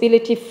of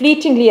visibility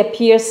fleetingly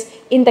appears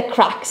in the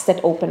cracks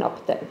that open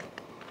up then.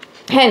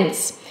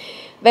 Hence,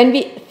 when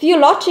we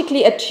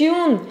theologically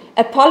attune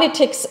a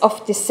politics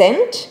of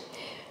dissent,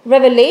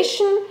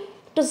 revelation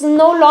does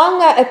no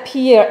longer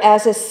appear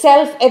as a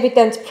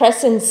self-evident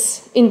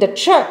presence in the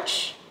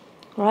church,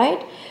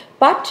 right?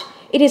 But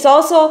it is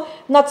also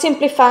not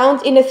simply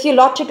found in a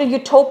theological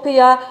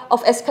utopia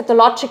of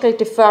eschatological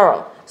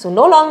deferral. So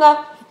no longer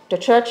the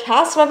church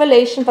has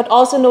revelation, but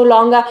also no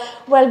longer,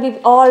 well, we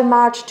all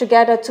march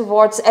together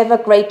towards ever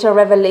greater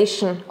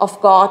revelation of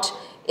God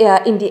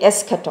in the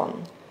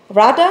eschaton.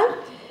 Rather,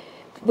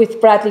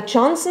 with Bradley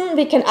Johnson,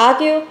 we can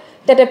argue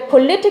that a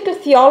political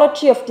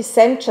theology of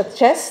dissent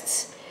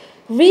suggests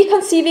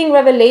reconceiving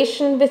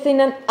revelation within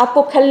an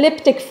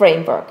apocalyptic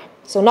framework.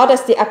 So not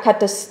as the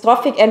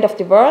catastrophic end of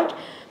the world,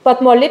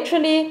 but more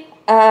literally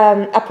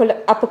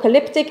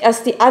apocalyptic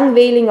as the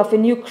unveiling of a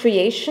new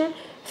creation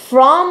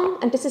from,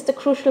 and this is the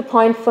crucial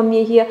point for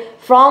me here,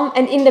 from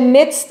and in the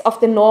midst of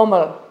the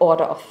normal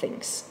order of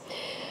things.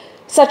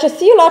 Such a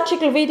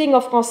theological reading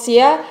of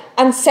Rancière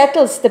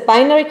unsettles the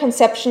binary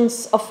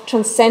conceptions of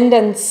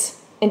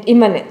transcendence and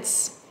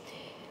immanence.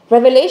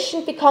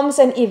 Revelation becomes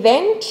an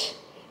event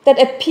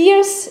that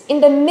appears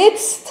in the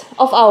midst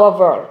of our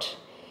world.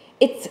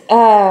 It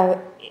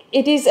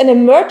is an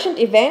emergent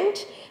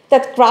event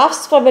that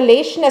grasps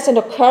revelation as an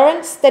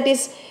occurrence that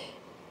is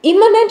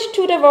immanent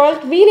to the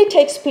world, really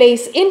takes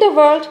place in the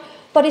world,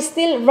 but is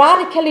still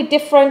radically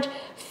different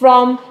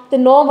from the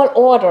normal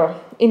order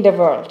in the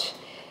world.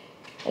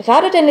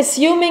 Rather than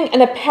assuming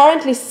an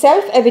apparently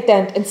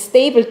self-evident and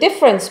stable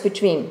difference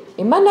between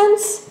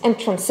immanence and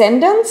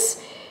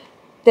transcendence,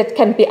 that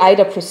can be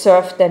either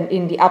preserved then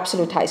in the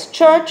absolutized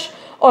church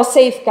or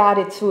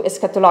safeguarded through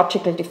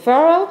eschatological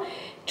deferral,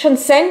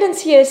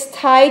 transcendence here is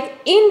tied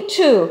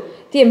into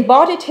the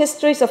embodied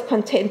histories of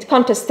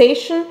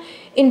contestation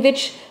in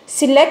which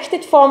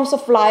selected forms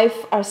of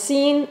life are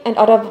seen and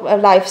other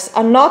lives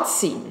are not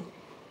seen.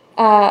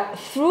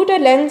 Through the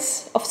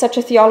lens of such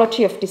a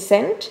theology of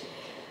dissent,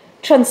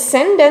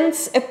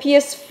 transcendence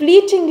appears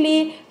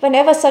fleetingly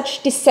whenever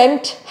such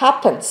dissent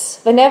happens,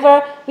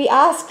 whenever we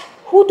ask,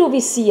 who do we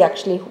see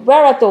actually?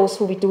 Where are those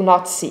who we do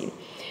not see?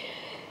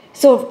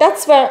 So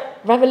that's where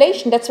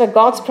revelation, that's where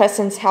God's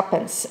presence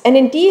happens. And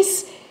in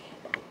these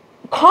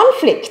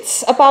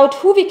conflicts about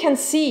who we can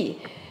see,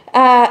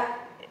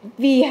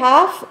 we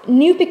have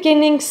new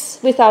beginnings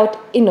without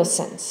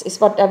innocence, is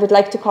what I would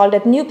like to call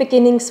that, new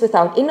beginnings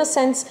without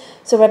innocence.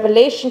 So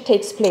revelation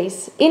takes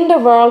place in the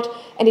world,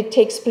 and it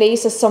takes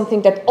place as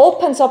something that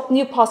opens up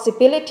new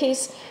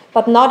possibilities,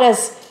 but not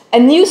as a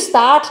new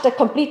start that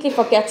completely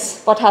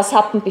forgets what has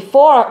happened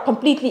before,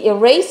 completely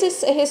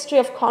erases a history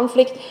of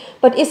conflict,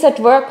 but is at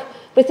work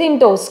within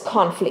those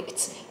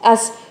conflicts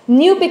as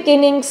new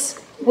beginnings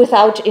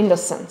without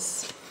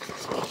innocence.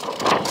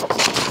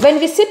 When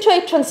we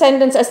situate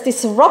transcendence as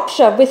this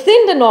rupture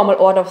within the normal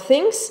order of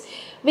things,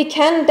 we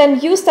can then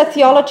use that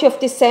theology of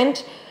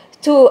descent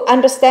to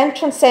understand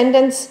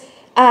transcendence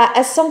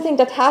as something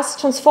that has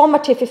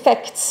transformative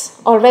effects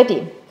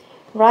already,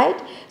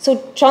 right?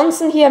 So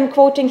Johnson here, I'm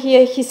quoting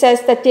here, he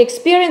says that the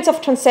experience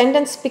of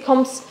transcendence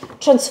becomes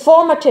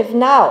transformative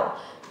now.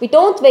 We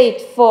don't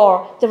wait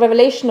for the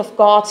revelation of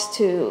God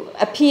to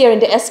appear in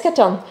the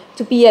eschaton,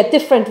 to be a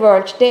different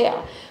world there.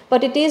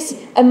 But it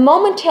is a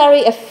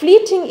momentary, a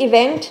fleeting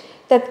event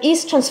that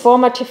is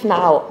transformative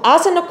now,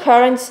 as an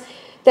occurrence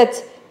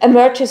that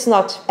emerges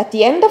not at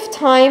the end of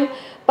time,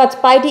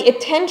 but by the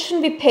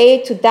attention we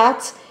pay to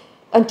that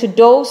and to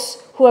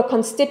those who are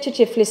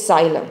constitutively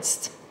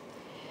silenced.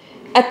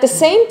 At the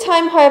same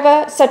time,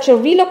 however, such a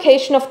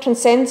relocation of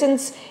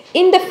transcendence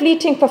in the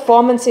fleeting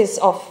performances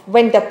of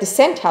when that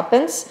descent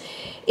happens,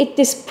 it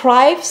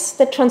deprives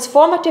the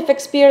transformative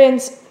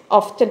experience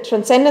of the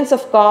transcendence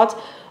of God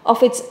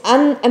of its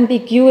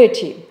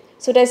unambiguity.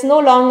 So there's no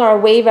longer a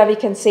way where we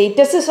can say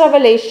this is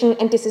revelation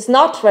and this is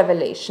not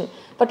revelation.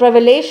 But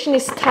revelation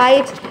is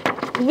tied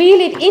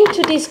really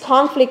into these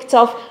conflicts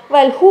of,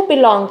 well, who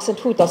belongs and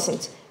who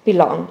doesn't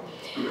belong.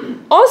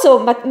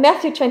 Also,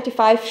 Matthew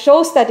 25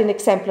 shows that in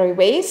exemplary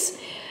ways,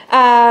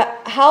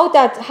 how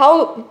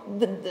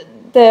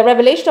the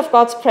revelation of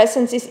God's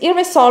presence is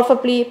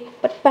irresolvably,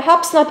 but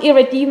perhaps not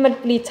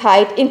irredeemably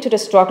tied into the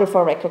struggle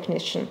for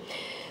recognition.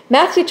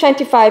 Matthew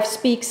 25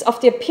 speaks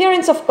of the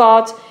appearance of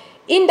God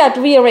in that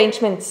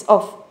rearrangement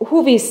of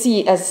who we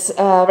see as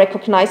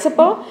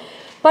recognizable,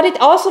 but it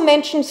also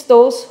mentions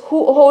those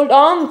who hold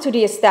on to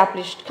the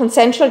established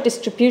consensual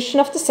distribution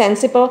of the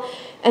sensible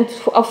and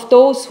of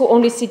those who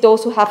only see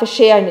those who have a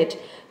share in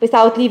it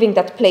without leaving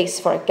that place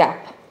for a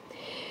gap.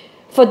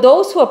 For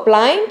those who are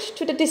blind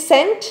to the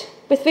descent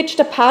with which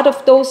the part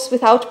of those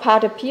without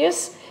part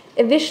appears,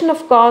 a vision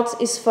of God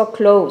is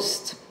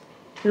foreclosed.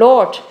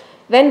 Lord,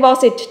 when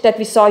was it that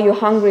we saw you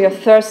hungry or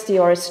thirsty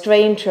or a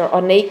stranger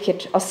or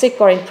naked or sick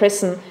or in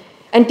prison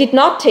and did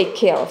not take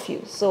care of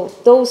you? So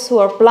those who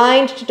are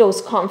blind to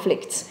those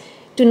conflicts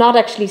do not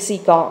actually see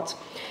God.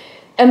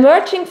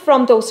 Emerging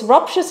from those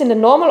ruptures in the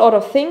normal order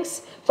of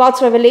things,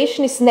 God's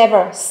revelation is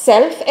never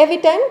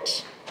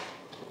self-evident,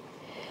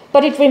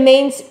 but it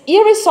remains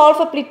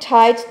irresolvably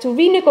tied to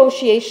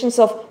renegotiations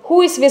of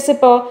who is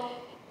visible,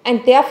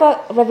 and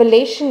therefore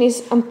revelation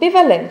is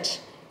ambivalent,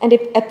 and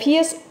it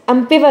appears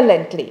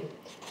ambivalently.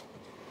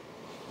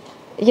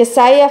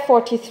 Isaiah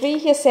 43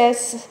 here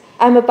says,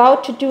 I'm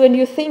about to do a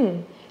new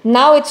thing.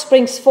 Now it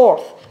springs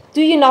forth.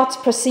 Do you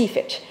not perceive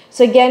it?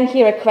 So again,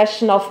 here a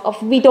question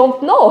of we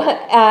don't know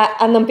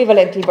and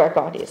ambivalently where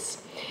God is.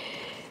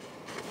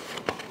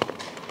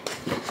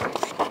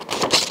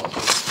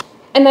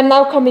 And I'm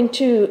now coming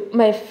to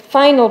my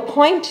final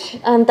point,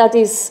 and that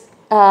is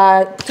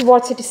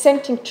towards a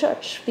dissenting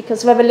church,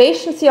 because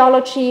revelation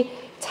theology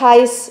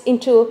ties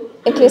into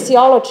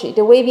ecclesiology,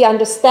 the way we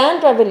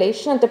understand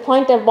revelation. And the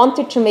point I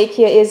wanted to make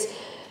here is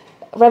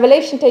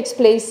revelation takes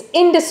place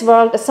in this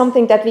world as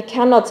something that we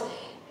cannot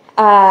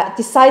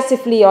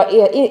decisively or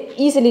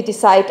easily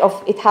decide if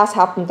it has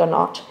happened or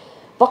not.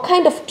 What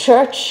kind of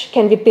church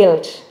can we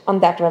build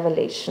on that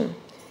revelation?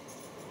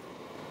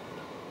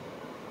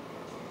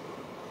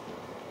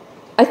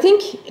 I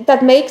think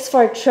that makes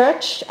for a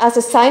church as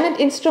a silent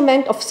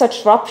instrument of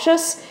such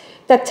ruptures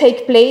that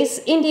take place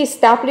in the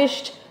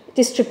established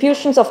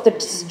distributions of the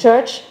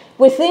church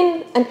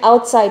within and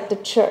outside the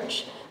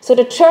church. So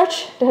the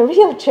church, the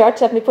real church,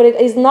 let me put it,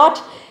 is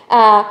not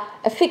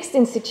a fixed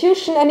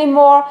institution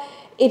anymore.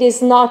 It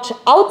is not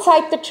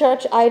outside the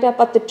church either,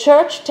 but the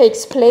church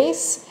takes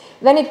place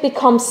when it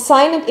becomes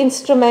silent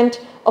instrument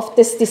of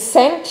this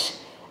descent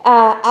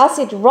as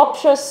it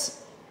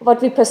ruptures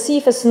what we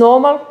perceive as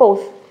normal,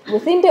 both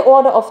within the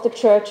order of the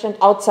church and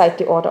outside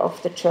the order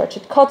of the church.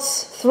 It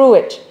cuts through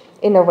it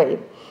in a way.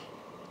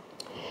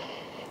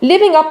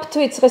 Living up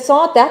to its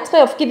raison d'etre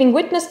of giving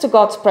witness to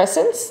God's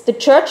presence, the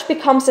church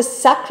becomes a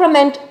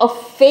sacrament of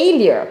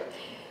failure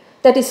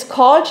that is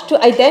called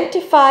to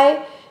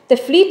identify the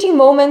fleeting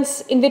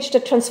moments in which the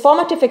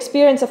transformative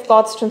experience of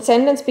God's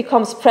transcendence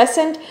becomes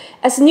present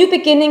as new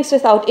beginnings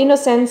without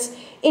innocence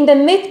in the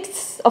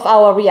midst of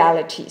our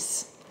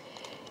realities.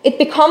 It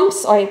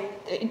becomes,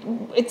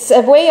 it's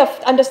a way of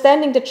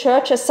understanding the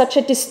church as such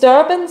a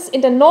disturbance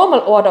in the normal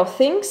order of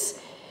things,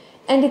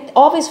 and it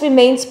always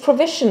remains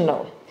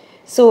provisional.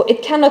 So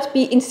it cannot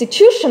be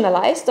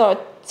institutionalized, or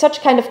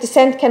such kind of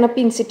dissent cannot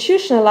be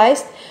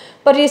institutionalized,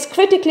 but it is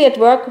critically at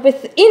work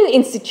within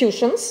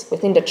institutions,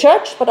 within the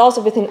church, but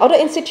also within other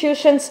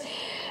institutions,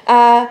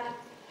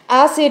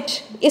 as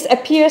it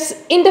appears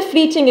in the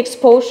fleeting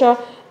exposure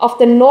of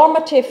the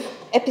normative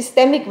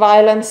epistemic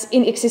violence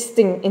in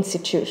existing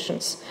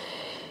institutions.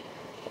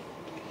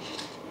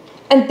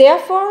 And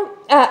therefore,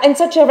 and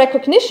such a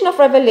recognition of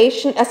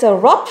revelation as a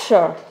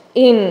rupture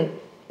in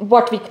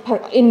what we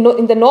in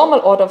the normal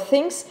order of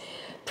things,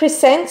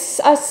 presents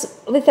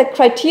us with a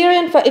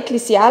criterion for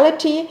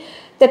ecclesiality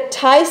that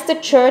ties the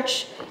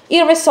church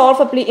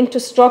irresolvably into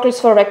struggles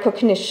for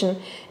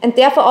recognition, and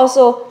therefore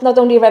also not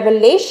only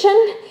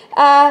revelation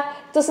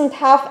doesn't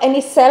have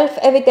any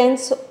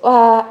self-evidence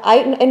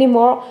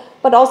anymore,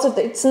 but also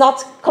it's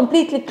not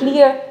completely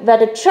clear where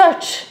the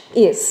church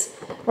is,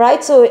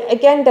 right? So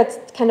again,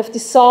 that kind of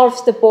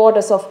dissolves the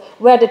borders of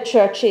where the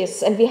church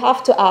is, and we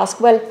have to ask,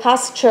 well,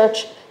 has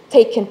church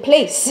taken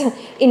place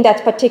in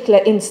that particular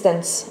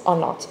instance or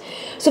not?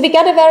 So we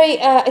get a very,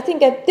 I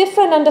think, a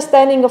different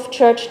understanding of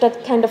church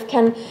that kind of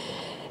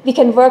we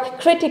can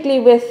work critically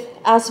with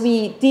as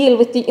we deal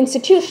with the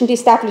institution, the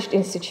established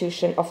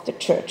institution of the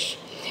church.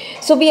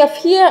 So we have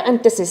here,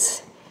 and this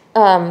is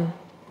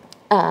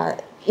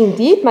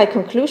indeed my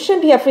conclusion,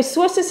 we have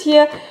resources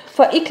here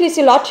for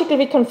ecclesiological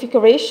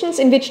reconfigurations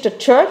in which the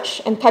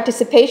church and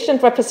participation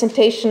and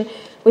representation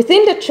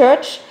within the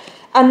church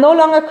are no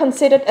longer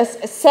considered as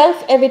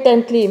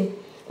self-evidently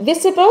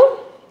visible,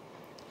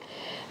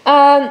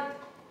 or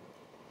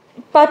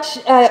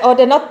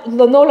they're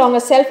no longer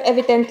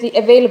self-evidently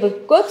available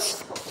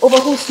goods over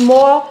whose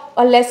more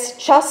or less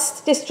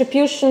just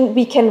distribution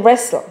we can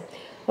wrestle.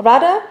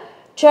 Rather,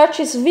 church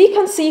is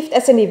reconceived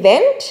as an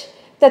event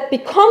that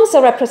becomes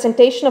a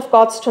representation of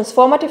God's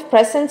transformative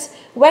presence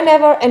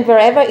whenever and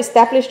wherever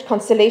established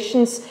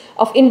constellations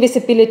of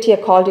invisibility are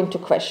called into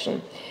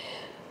question.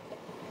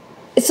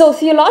 So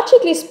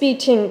theologically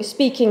speaking,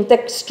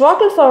 the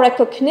struggle for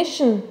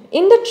recognition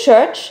in the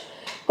church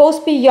goes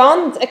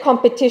beyond a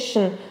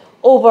competition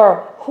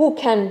over who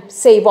can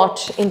say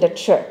what in the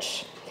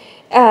church.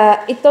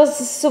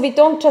 So we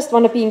don't just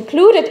want to be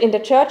included in the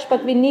church,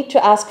 but we need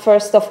to ask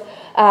first of,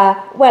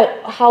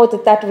 how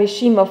did that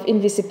regime of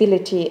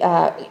invisibility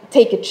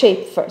take its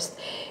shape first?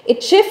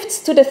 It shifts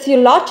to the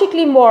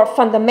theologically more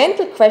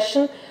fundamental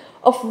question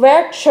of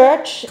where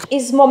church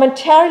is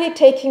momentarily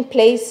taking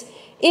place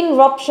in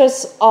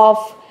ruptures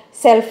of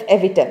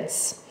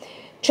self-evidence.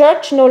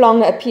 Church no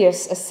longer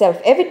appears as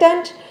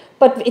self-evident,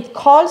 but it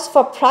calls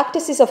for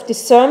practices of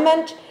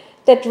discernment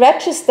that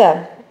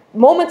register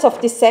moments of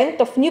dissent,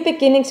 of new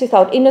beginnings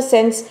without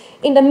innocence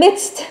in the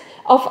midst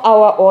of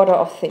our order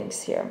of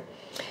things here.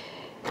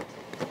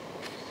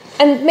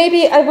 And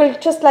maybe I will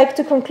just like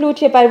to conclude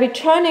here by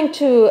returning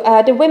to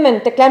the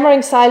women, the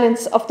glamoring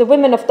silence of the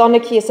women of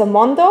Doneghy's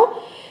Mondo,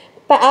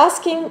 by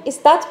asking, is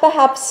that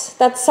perhaps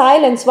that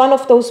silence one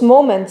of those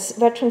moments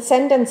where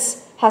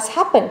transcendence has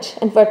happened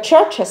and where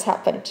church has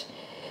happened?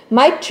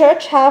 Might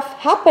church have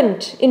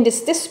happened in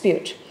this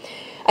dispute?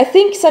 I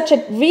think such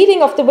a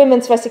reading of the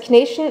women's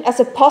resignation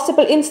as a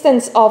possible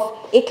instance of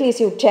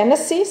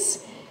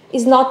ecclesiogenesis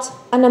is not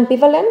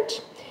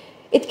unambivalent.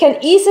 It can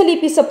easily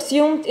be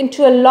subsumed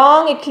into a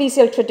long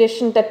ecclesial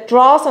tradition that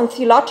draws on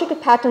theological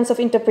patterns of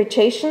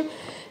interpretation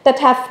that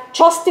have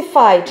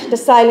justified the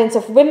silence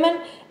of women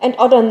and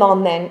other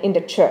non-men in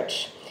the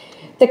church.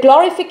 The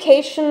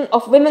glorification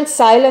of women's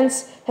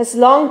silence has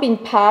long been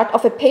part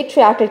of a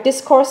patriarchal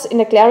discourse in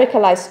a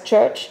clericalized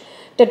church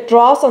that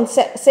draws on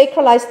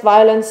sacralized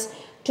violence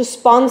to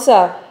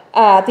sponsor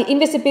the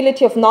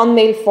invisibility of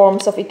non-male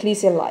forms of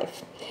ecclesial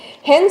life.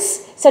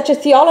 Hence, such a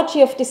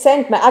theology of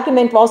dissent, my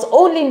argument was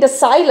only in the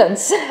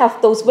silence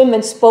have those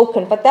women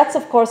spoken, but that's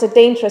of course a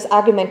dangerous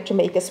argument to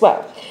make as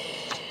well.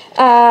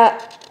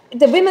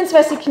 The women's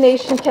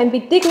resignation can be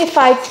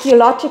dignified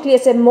theologically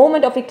as a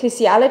moment of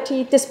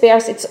ecclesiality. This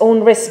bears its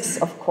own risks,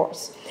 of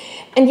course.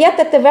 And yet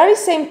at the very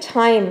same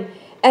time,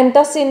 and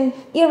thus in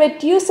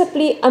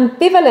irreducibly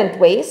ambivalent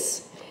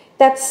ways,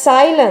 that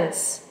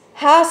silence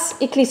has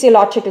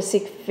ecclesiological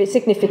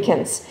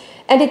significance,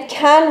 and it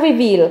can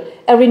reveal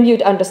a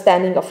renewed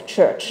understanding of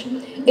church.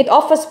 It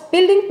offers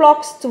building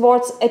blocks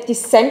towards a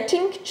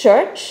dissenting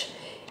church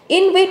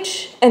in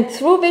which and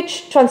through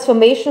which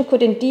transformation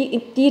could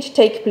indeed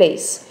take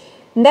place.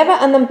 Never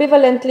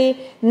unambivalently,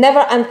 never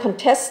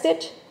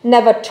uncontested,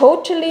 never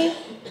totally,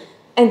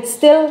 and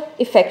still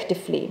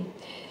effectively.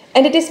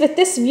 And it is with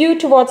this view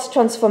towards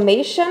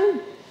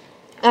transformation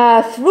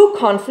through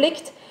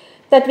conflict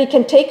that we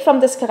can take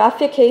from the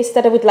Scarafia case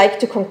that I would like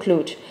to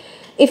conclude.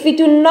 If we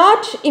do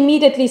not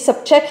immediately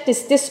subject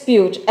this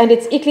dispute and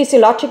its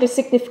ecclesiological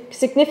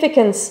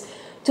significance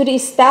to the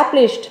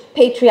established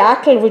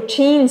patriarchal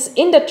routines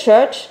in the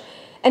church,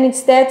 and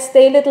instead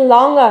stay a little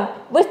longer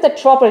with the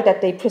trouble that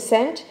they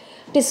present,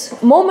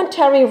 this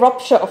momentary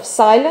rupture of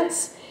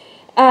silence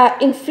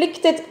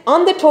inflicted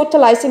on the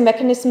totalizing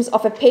mechanisms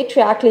of a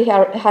patriarchally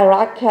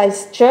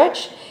hierarchized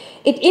church,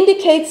 it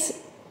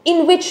indicates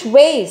in which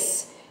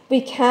ways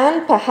we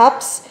can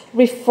perhaps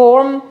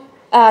reform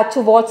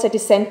towards a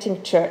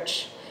dissenting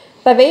church.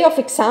 By way of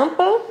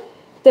example,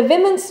 the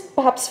women's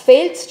perhaps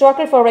failed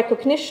struggle for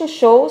recognition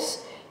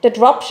shows that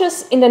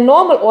ruptures in the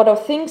normal order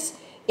of things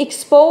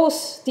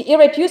expose the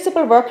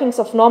irreducible workings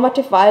of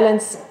normative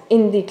violence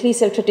in the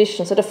ecclesial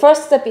tradition. So the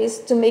first step is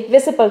to make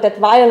visible that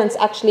violence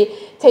actually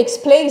takes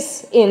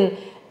place in,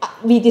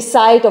 we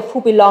decide of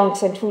who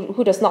belongs and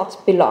who does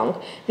not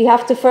belong. We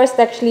have to first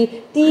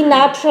actually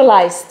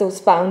denaturalize those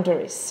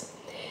boundaries.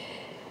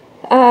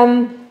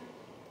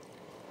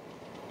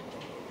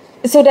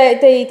 So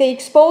they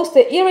expose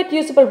the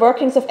irreducible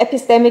workings of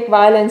epistemic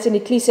violence in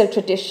ecclesial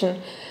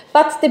tradition,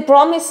 but they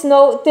promise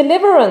no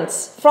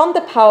deliverance from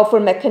the powerful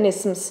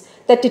mechanisms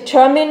that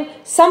determine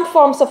some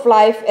forms of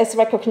life as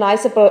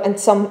recognizable and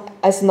some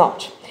as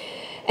not.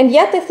 And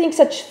yet I think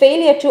such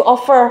failure to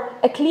offer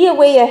a clear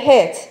way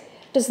ahead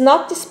does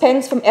not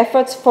dispense from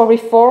efforts for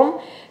reform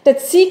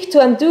that seek to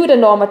undo the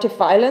normative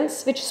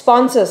violence which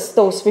sponsors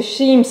those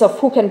regimes of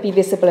who can be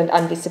visible and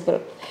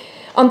invisible.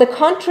 On the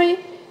contrary,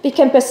 we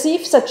can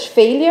perceive such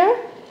failure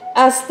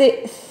as the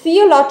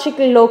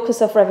theological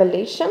locus of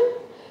revelation,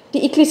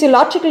 the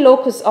ecclesiological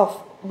locus of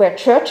where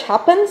church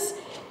happens,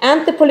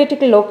 and the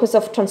political locus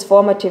of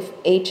transformative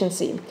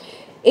agency.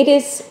 It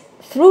is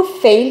through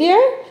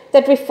failure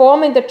that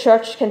reform in the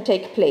church can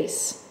take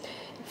place.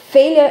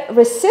 Failure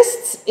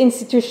resists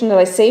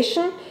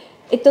institutionalization.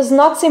 It does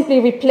not simply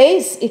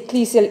replace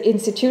ecclesial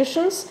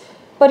institutions,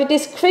 but it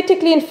is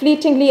critically and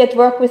fleetingly at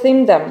work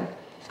within them.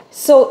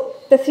 So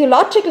the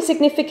theological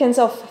significance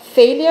of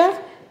failure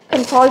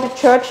can call the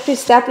church to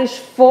establish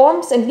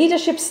forms and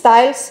leadership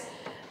styles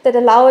that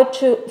allow it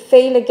to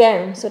fail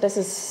again. So this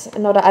is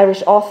another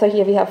Irish author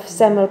here. We have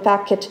Samuel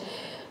Beckett.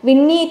 We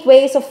need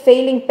ways of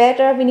failing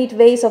better. We need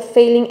ways of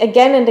failing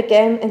again and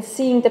again and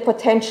seeing the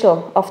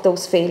potential of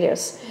those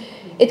failures.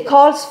 It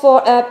calls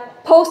for a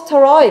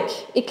post-heroic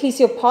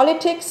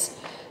ecclesiopolitics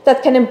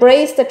that can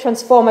embrace the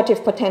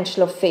transformative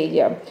potential of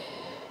failure.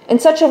 And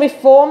such a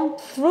reform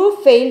through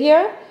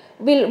failure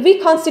will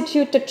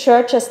reconstitute the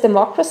church as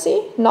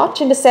democracy, not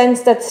in the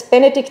sense that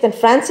Benedict and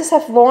Francis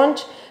have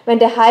warned when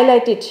they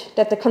highlighted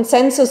that the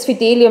consensus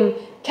fidelium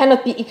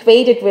cannot be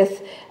equated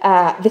with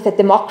a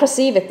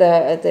democracy, with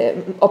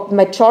the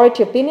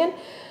majority opinion,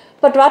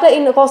 but rather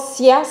in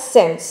Rossier's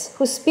sense,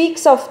 who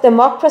speaks of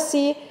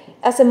democracy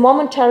as a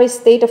momentary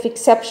state of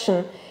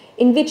exception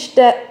in which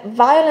the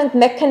violent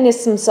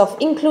mechanisms of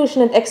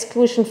inclusion and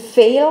exclusion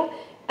fail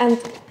and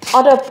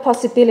other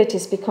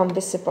possibilities become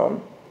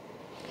visible.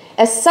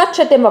 As such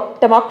a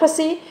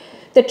democracy,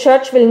 the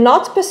church will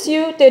not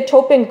pursue the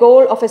utopian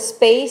goal of a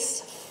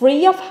space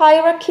free of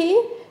hierarchy,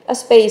 a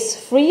space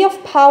free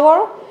of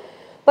power,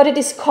 but it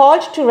is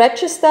called to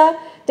register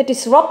the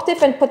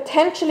disruptive and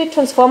potentially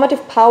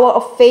transformative power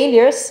of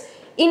failures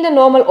in the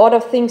normal order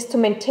of things to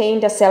maintain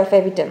their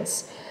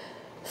self-evidence.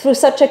 Through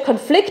such a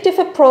conflictive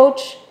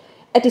approach,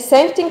 a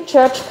dissenting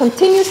church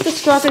continues the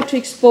struggle to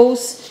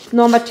expose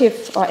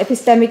normative or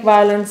epistemic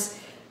violence,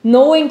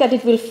 knowing that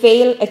it will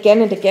fail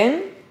again and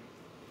again.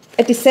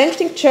 A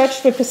dissenting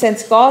church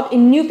represents God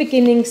in new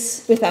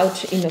beginnings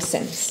without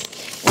innocence.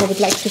 And I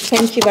would like to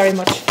thank you very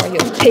much for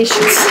your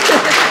patience.